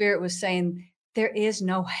Holy Spirit was saying, there is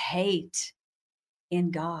no hate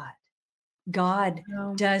in God. God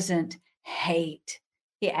No. doesn't hate.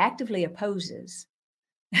 He actively opposes.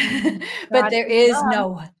 God But there is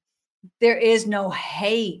is no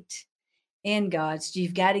hate in God. So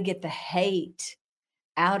you've got to get the hate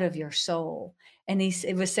out of your soul. And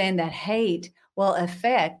it was saying that hate will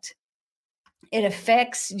affects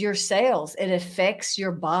your cells, it affects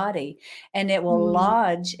your body, and it will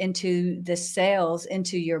lodge into the cells,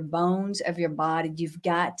 into your bones of your body. You've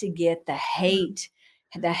got to get the hate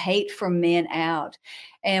from men out.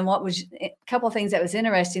 And what was a couple of things that was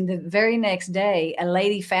interesting, the very next day, a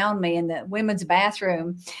lady found me in the women's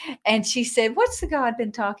bathroom, and she said, "What's the God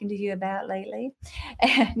been talking to you about lately?"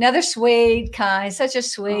 Another sweet, kind, such a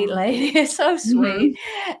sweet lady, so sweet.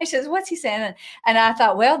 And she says, "What's he saying?" And I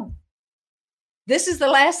thought, well, this is the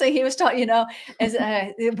last thing he was talking, as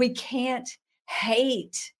we can't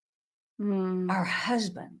hate our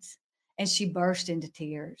husbands. And she burst into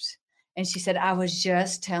tears. And she said, I was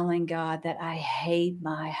just telling God that I hate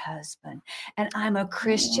my husband, and I'm a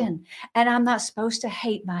Christian, and I'm not supposed to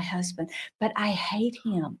hate my husband, but I hate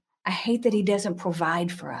him. I hate that he doesn't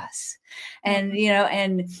provide for us. And,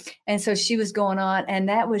 and so she was going on, and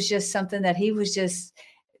that was just something that he was just,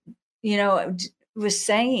 was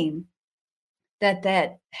saying,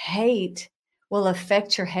 that hate will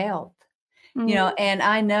affect your health, and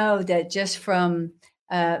I know that just from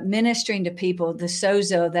ministering to people, the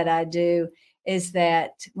sozo that I do is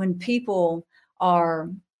that when people are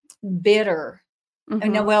bitter,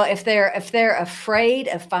 well, if they're afraid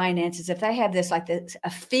of finances, if they have a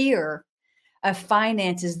fear of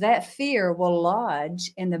finances, that fear will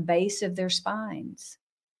lodge in the base of their spines.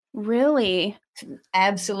 Really?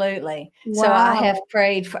 Absolutely. Wow. So I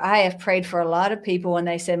have prayed for a lot of people, and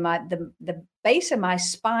they said the base of my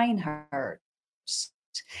spine hurts.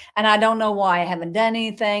 And I don't know why. I haven't done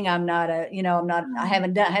anything. I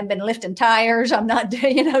haven't been lifting tires. I'm not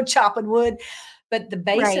chopping wood, but the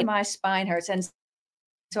base of my spine hurts. And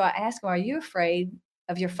so I asked him, are you afraid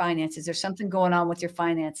of your finances? There's something going on with your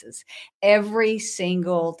finances. Every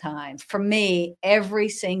single time, for me, every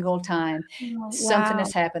single time, something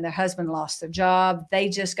has happened. Their husband lost their job. They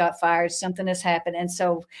just got fired. Something has happened. And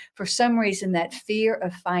so for some reason, that fear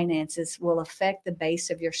of finances will affect the base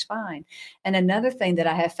of your spine. And another thing that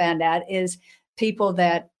I have found out is people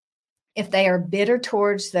that, if they are bitter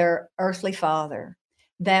towards their earthly father,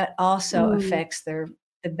 that also affects the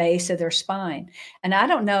base of their spine. And I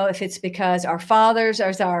don't know if it's because our fathers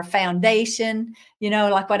are our foundation,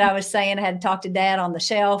 like what I was saying, I had to talk to Dad on the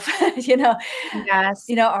shelf, Yes.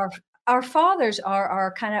 Our fathers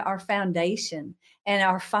are kind of our foundation, and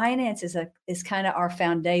our finances is kind of our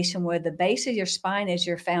foundation, where the base of your spine is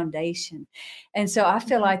your foundation. And so I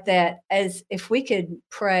feel like that, as if we could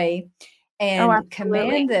pray and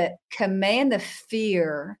command the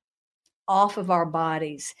fear off of our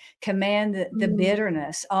bodies, command the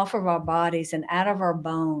bitterness off of our bodies and out of our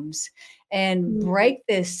bones, and break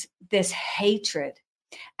this hatred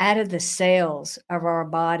out of the cells of our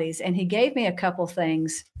bodies. And he gave me a couple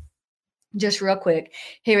things just real quick.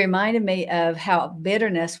 He reminded me of how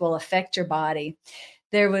bitterness will affect your body.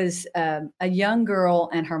 There was a young girl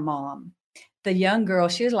and her mom. The young girl,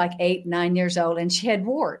 she was like 8, 9 years old, and she had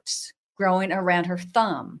warts growing around her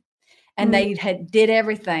thumb. And they did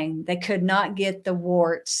everything. They could not get the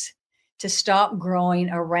warts to stop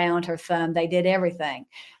growing around her thumb. They did everything.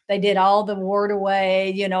 They did all the wart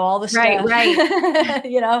away, all the stuff, right.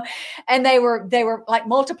 And they were like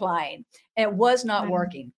multiplying. It was not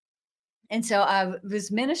working. And so I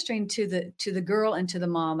was ministering to the girl and to the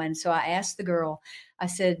mom. And so I asked the girl, I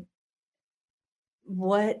said,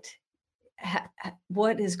 what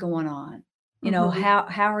is going on?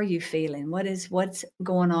 How are you feeling? What's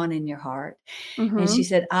going on in your heart? And she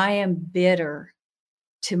said, I am bitter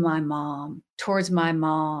towards my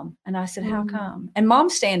mom. And I said, how come? And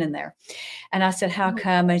Mom's standing there. And I said, how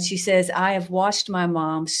come? And she says, I have watched my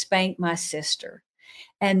mom spank my sister.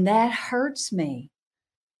 And that hurts me.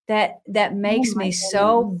 That makes me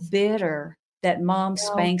so bitter that Mom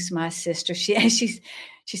spanks my sister. She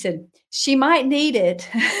said, she might need it,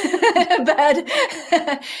 but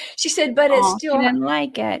she said, but it's still, she didn't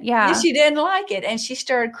like it. Yeah. She didn't like it. And she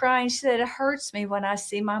started crying. She said, it hurts me when I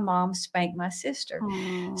see my mom spank my sister.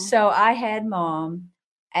 So I had Mom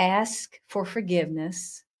ask for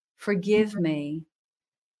forgiveness. Forgive me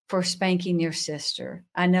for spanking your sister.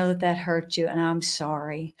 I know that that hurt you, and I'm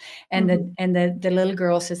sorry. And the little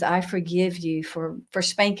girl says, I forgive you for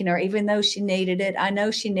spanking her, even though she needed it. I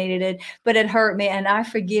know she needed it, but it hurt me, and I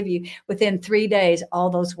forgive you. Within 3 days, all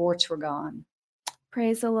those warts were gone.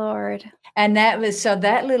 Praise the Lord. And that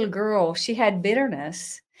little girl, she had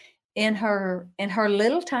bitterness in her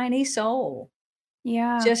little tiny soul.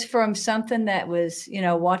 Yeah. Just from something that was,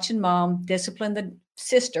 watching mom discipline the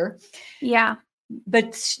sister. Yeah.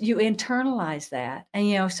 But you internalize that.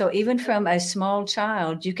 And, so even from a small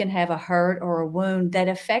child, you can have a hurt or a wound that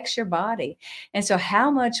affects your body. And so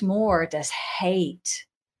how much more does hate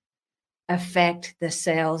affect the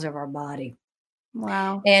cells of our body?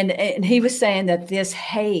 Wow. And he was saying that this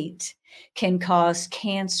hate can cause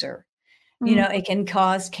cancer. It can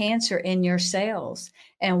cause cancer in your cells.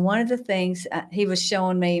 And one of the things he was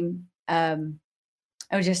showing me,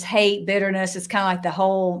 just hate, bitterness. It's kind of like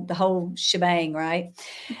the whole shebang, right?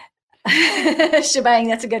 Shebang,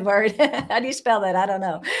 that's a good word. How do you spell that? I don't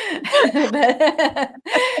know.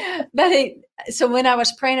 So when I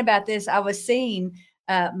was praying about this, I was seeing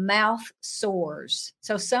mouth sores.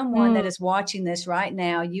 So someone that is watching this right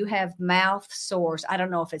now, you have mouth sores. I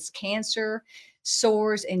don't know if it's cancer,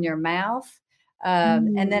 sores in your mouth.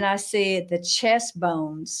 And then I see the chest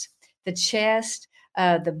bones, the chest,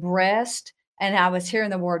 the breast, and I was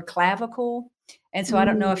hearing the word clavicle. And so I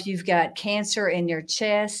don't know if you've got cancer in your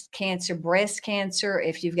chest, breast cancer,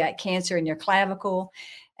 if you've got cancer in your clavicle.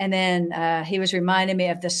 And then he was reminding me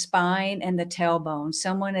of the spine and the tailbone.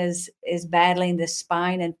 Someone is battling the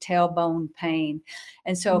spine and tailbone pain.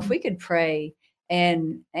 And so if we could pray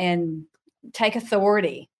and take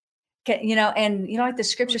authority, like the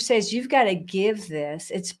scripture says, you've got to give this.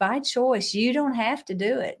 It's by choice. You don't have to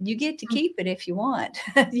do it. You get to keep it if you want,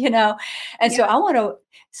 And so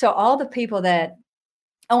so all the people that,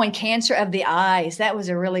 and cancer of the eyes, that was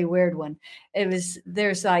a really weird one.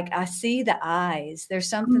 There's like, I see the eyes. There's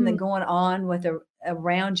something that going on with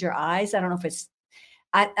around your eyes. I don't know if it's,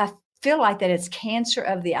 I feel like that it's cancer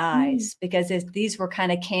of the eyes because these were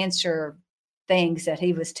kind of cancer things that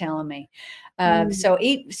he was telling me. So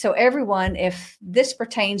everyone, if this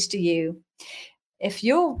pertains to you, if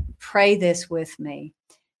you'll pray this with me,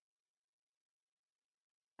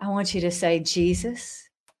 I want you to say, Jesus,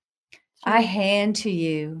 I hand to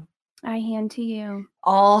you. I hand to you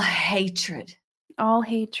all hatred. All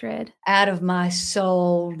hatred. Out of my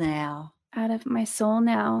soul now. Out of my soul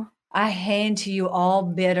now. I hand to you all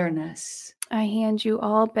bitterness. I hand you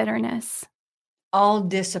all bitterness. All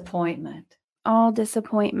disappointment. All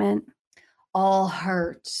disappointment. All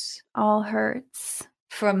hurts. All hurts.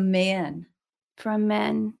 From men. From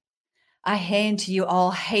men. I hand to you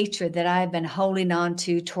all hatred that I have been holding on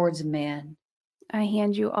to towards men. I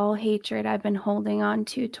hand you all hatred I've been holding on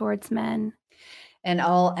to towards men. And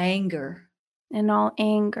all anger. And all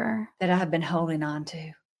anger. That I have been holding on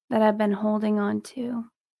to. That I've been holding on to.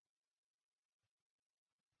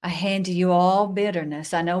 I hand to you all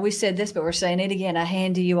bitterness. I know we said this, but we're saying it again. I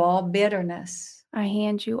hand to you all bitterness. I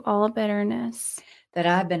hand you all bitterness. That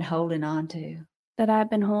I've been holding on to. That I've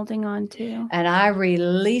been holding on to. And I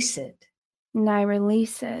release it. And I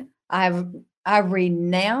release it. I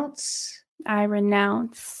renounce. I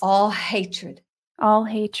renounce. All hatred. All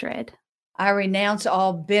hatred. I renounce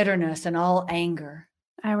all bitterness and all anger.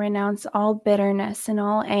 I renounce all bitterness and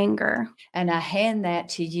all anger. And I hand that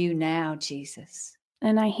to you now, Jesus.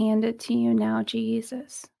 And I hand it to you now,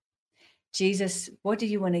 Jesus. Jesus, what do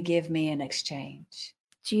you want to give me in exchange?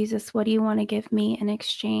 Jesus, what do you want to give me in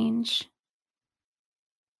exchange?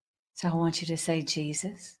 So I want you to say,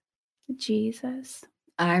 Jesus. Jesus.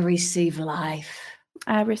 I receive life.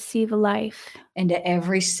 I receive life. Into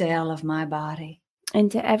every cell of my body.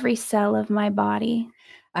 Into every cell of my body.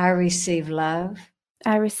 I receive love.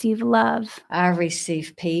 I receive love. I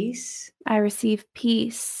receive peace. I receive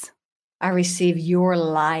peace. I receive your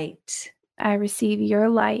light. I receive your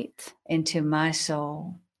light. Into my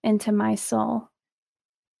soul. Into my soul.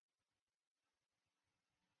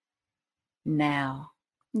 Now.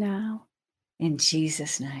 Now. In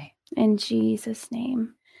Jesus' name. In Jesus'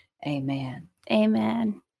 name. Amen.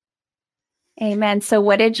 Amen. Amen. So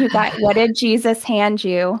what did Jesus hand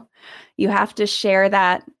you? You have to share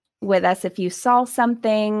that with us if you saw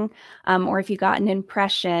something or if you got an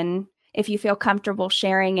impression. If you feel comfortable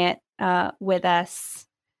sharing it with us,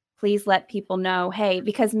 please let people know, hey,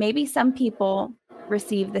 because maybe some people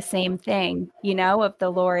receive the same thing, of the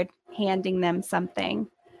Lord handing them something.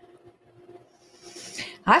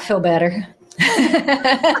 I feel better. That's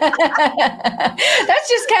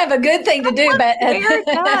just kind of a good thing to do, but prayer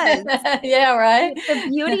does. Yeah, right. The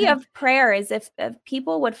beauty of prayer is if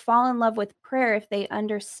people would fall in love with prayer, if they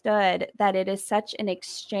understood that it is such an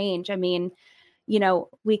exchange. I mean,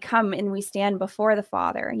 we come and we stand before the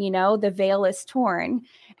Father, the veil is torn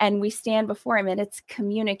and we stand before him, and it's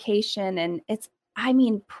communication, and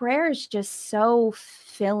prayer is just so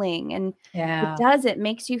filling, and it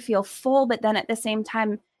makes you feel full, but then at the same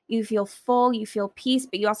time, you feel full, you feel peace,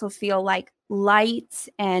 but you also feel like light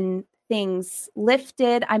and things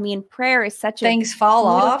lifted. I mean, prayer is such things fall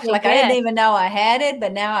off. Like gift. I didn't even know I had it,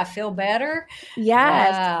 but now I feel better.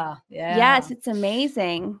 Yes. Wow. Yeah. Yes, it's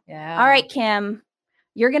amazing. Yeah. All right, Kim,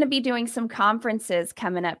 you're going to be doing some conferences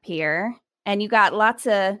coming up here, and you got lots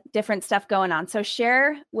of different stuff going on. So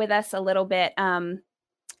share with us a little bit,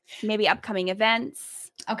 maybe upcoming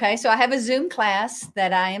events. Okay. So I have a Zoom class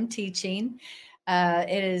that I am teaching.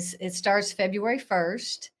 It starts February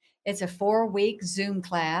 1st. It's a 4-week Zoom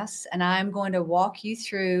class, and I'm going to walk you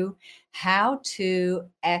through how to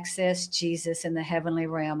access Jesus in the heavenly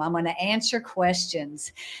realm. I'm going to answer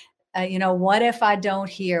questions. What if I don't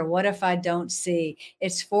hear? What if I don't see?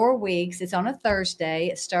 It's 4 weeks. It's on a Thursday.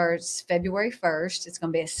 It starts February 1st. It's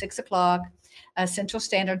going to be at 6:00 Central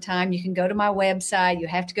Standard Time. You can go to my website. You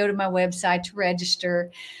have to go to my website to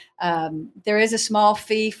register. There is a small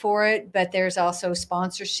fee for it, but there's also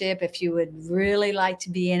sponsorship. If you would really like to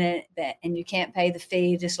be in it and you can't pay the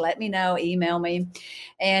fee, just let me know, email me.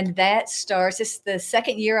 And that starts, it's the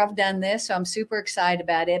second year I've done this, so I'm super excited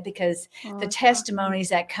about it because the testimonies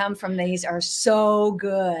that come from these are so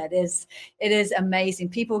good. It is amazing.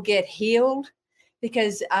 People get healed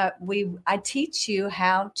because I teach you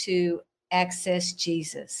how to access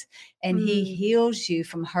Jesus, and he heals you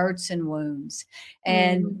from hurts and wounds,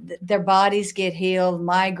 and their bodies get healed.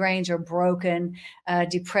 Migraines are broken.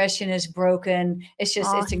 Depression is broken. It's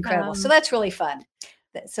just, It's incredible. So that's really fun.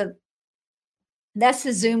 So that's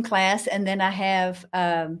the Zoom class. And then I have,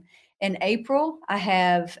 in April, I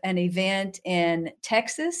have an event in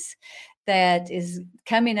Texas that is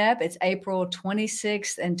coming up. It's April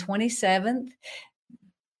 26th and 27th.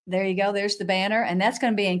 There you go. There's the banner. And that's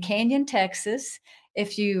going to be in Canyon, Texas.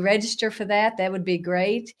 If you register for that, that would be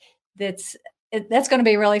great. That's going to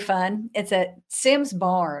be really fun. It's at Sims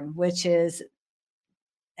Barn, which is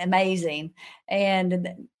amazing. And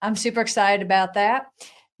I'm super excited about that.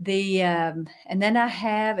 And then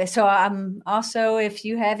I'm also, if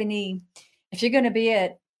you're going to be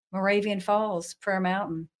at Moravian Falls, Prayer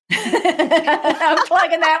Mountain, I'm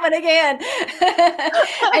plugging that one again.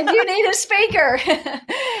 And you need a speaker.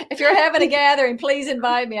 If you're having a gathering, please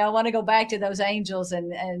invite me. I want to go back to those angels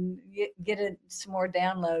and get some more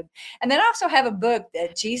download. And then I also have a book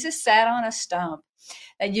that Jesus Sat on a Stump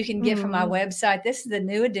that you can get from my website. This is the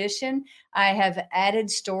new edition. I have added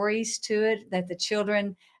stories to it that the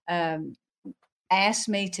children asked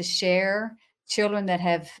me to share. Children that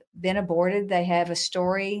have been aborted, they have a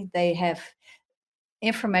story. They have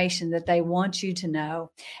information that they want you to know.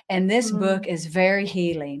 And this book is very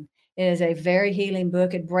healing. It is a very healing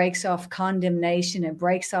book. It breaks off condemnation. It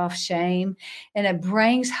breaks off shame, and it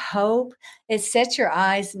brings hope. It sets your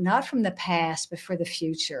eyes not from the past, but for the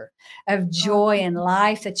future of joy and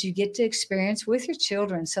life that you get to experience with your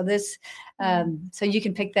children. So so you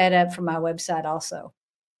can pick that up from my website also.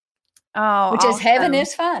 Oh, which is Heaven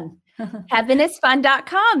is Fun.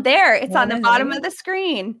 Heavenisfun.com. There, it's on the bottom of the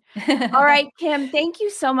screen. All right, Kim, thank you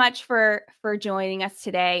so much for joining us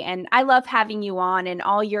today. And I love having you on and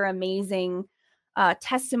all your amazing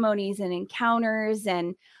testimonies and encounters.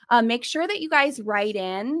 And make sure that you guys write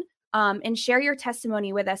in and share your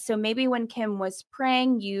testimony with us. So maybe when Kim was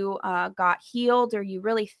praying, you got healed, or you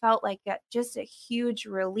really felt like just a huge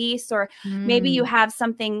release, or maybe you have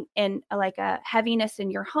something in like a heaviness in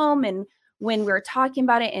your home, and when we were talking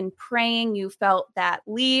about it and praying, you felt that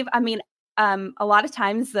leave. I mean, a lot of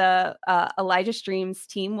times the Elijah Streams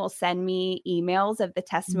team will send me emails of the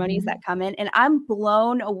testimonies that come in, and I'm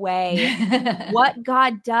blown away what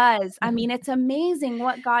God does. I mean, it's amazing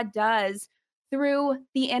what God does through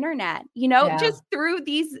the internet, just through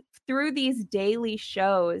these daily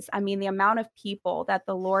shows. I mean, the amount of people that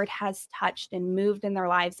the Lord has touched and moved in their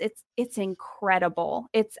lives, it's incredible.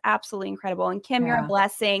 It's absolutely incredible. And Kim, you're a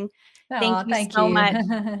blessing. Thank you so much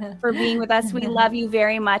for being with us. We love you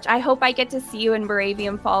very much. I hope I get to see you in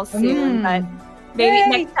Moravian Falls soon, but maybe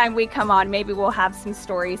next time we come on, maybe we'll have some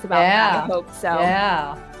stories about that. I hope so.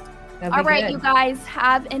 Yeah. All right, you guys,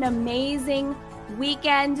 have an amazing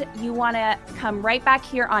weekend. You want to come right back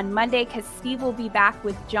here on Monday because Steve will be back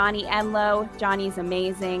with Johnny Enlow. Johnny's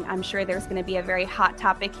amazing. I'm sure there's going to be a very hot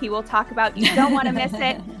topic he will talk about. You don't want to miss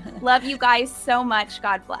it. Love you guys so much.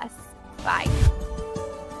 God bless. Bye.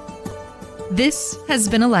 This has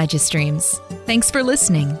been Elijah Streams. Thanks for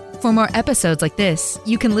listening. For more episodes like this,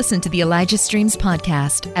 you can listen to the Elijah Streams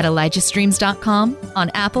podcast at ElijahStreams.com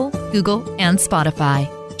on Apple, Google, and Spotify.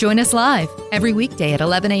 Join us live every weekday at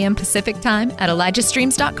 11 a.m. Pacific Time at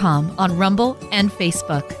ElijahStreams.com on Rumble and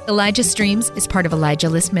Facebook. Elijah Streams is part of Elijah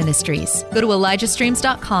List Ministries. Go to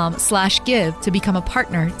ElijahStreams.com/give to become a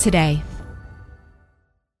partner today.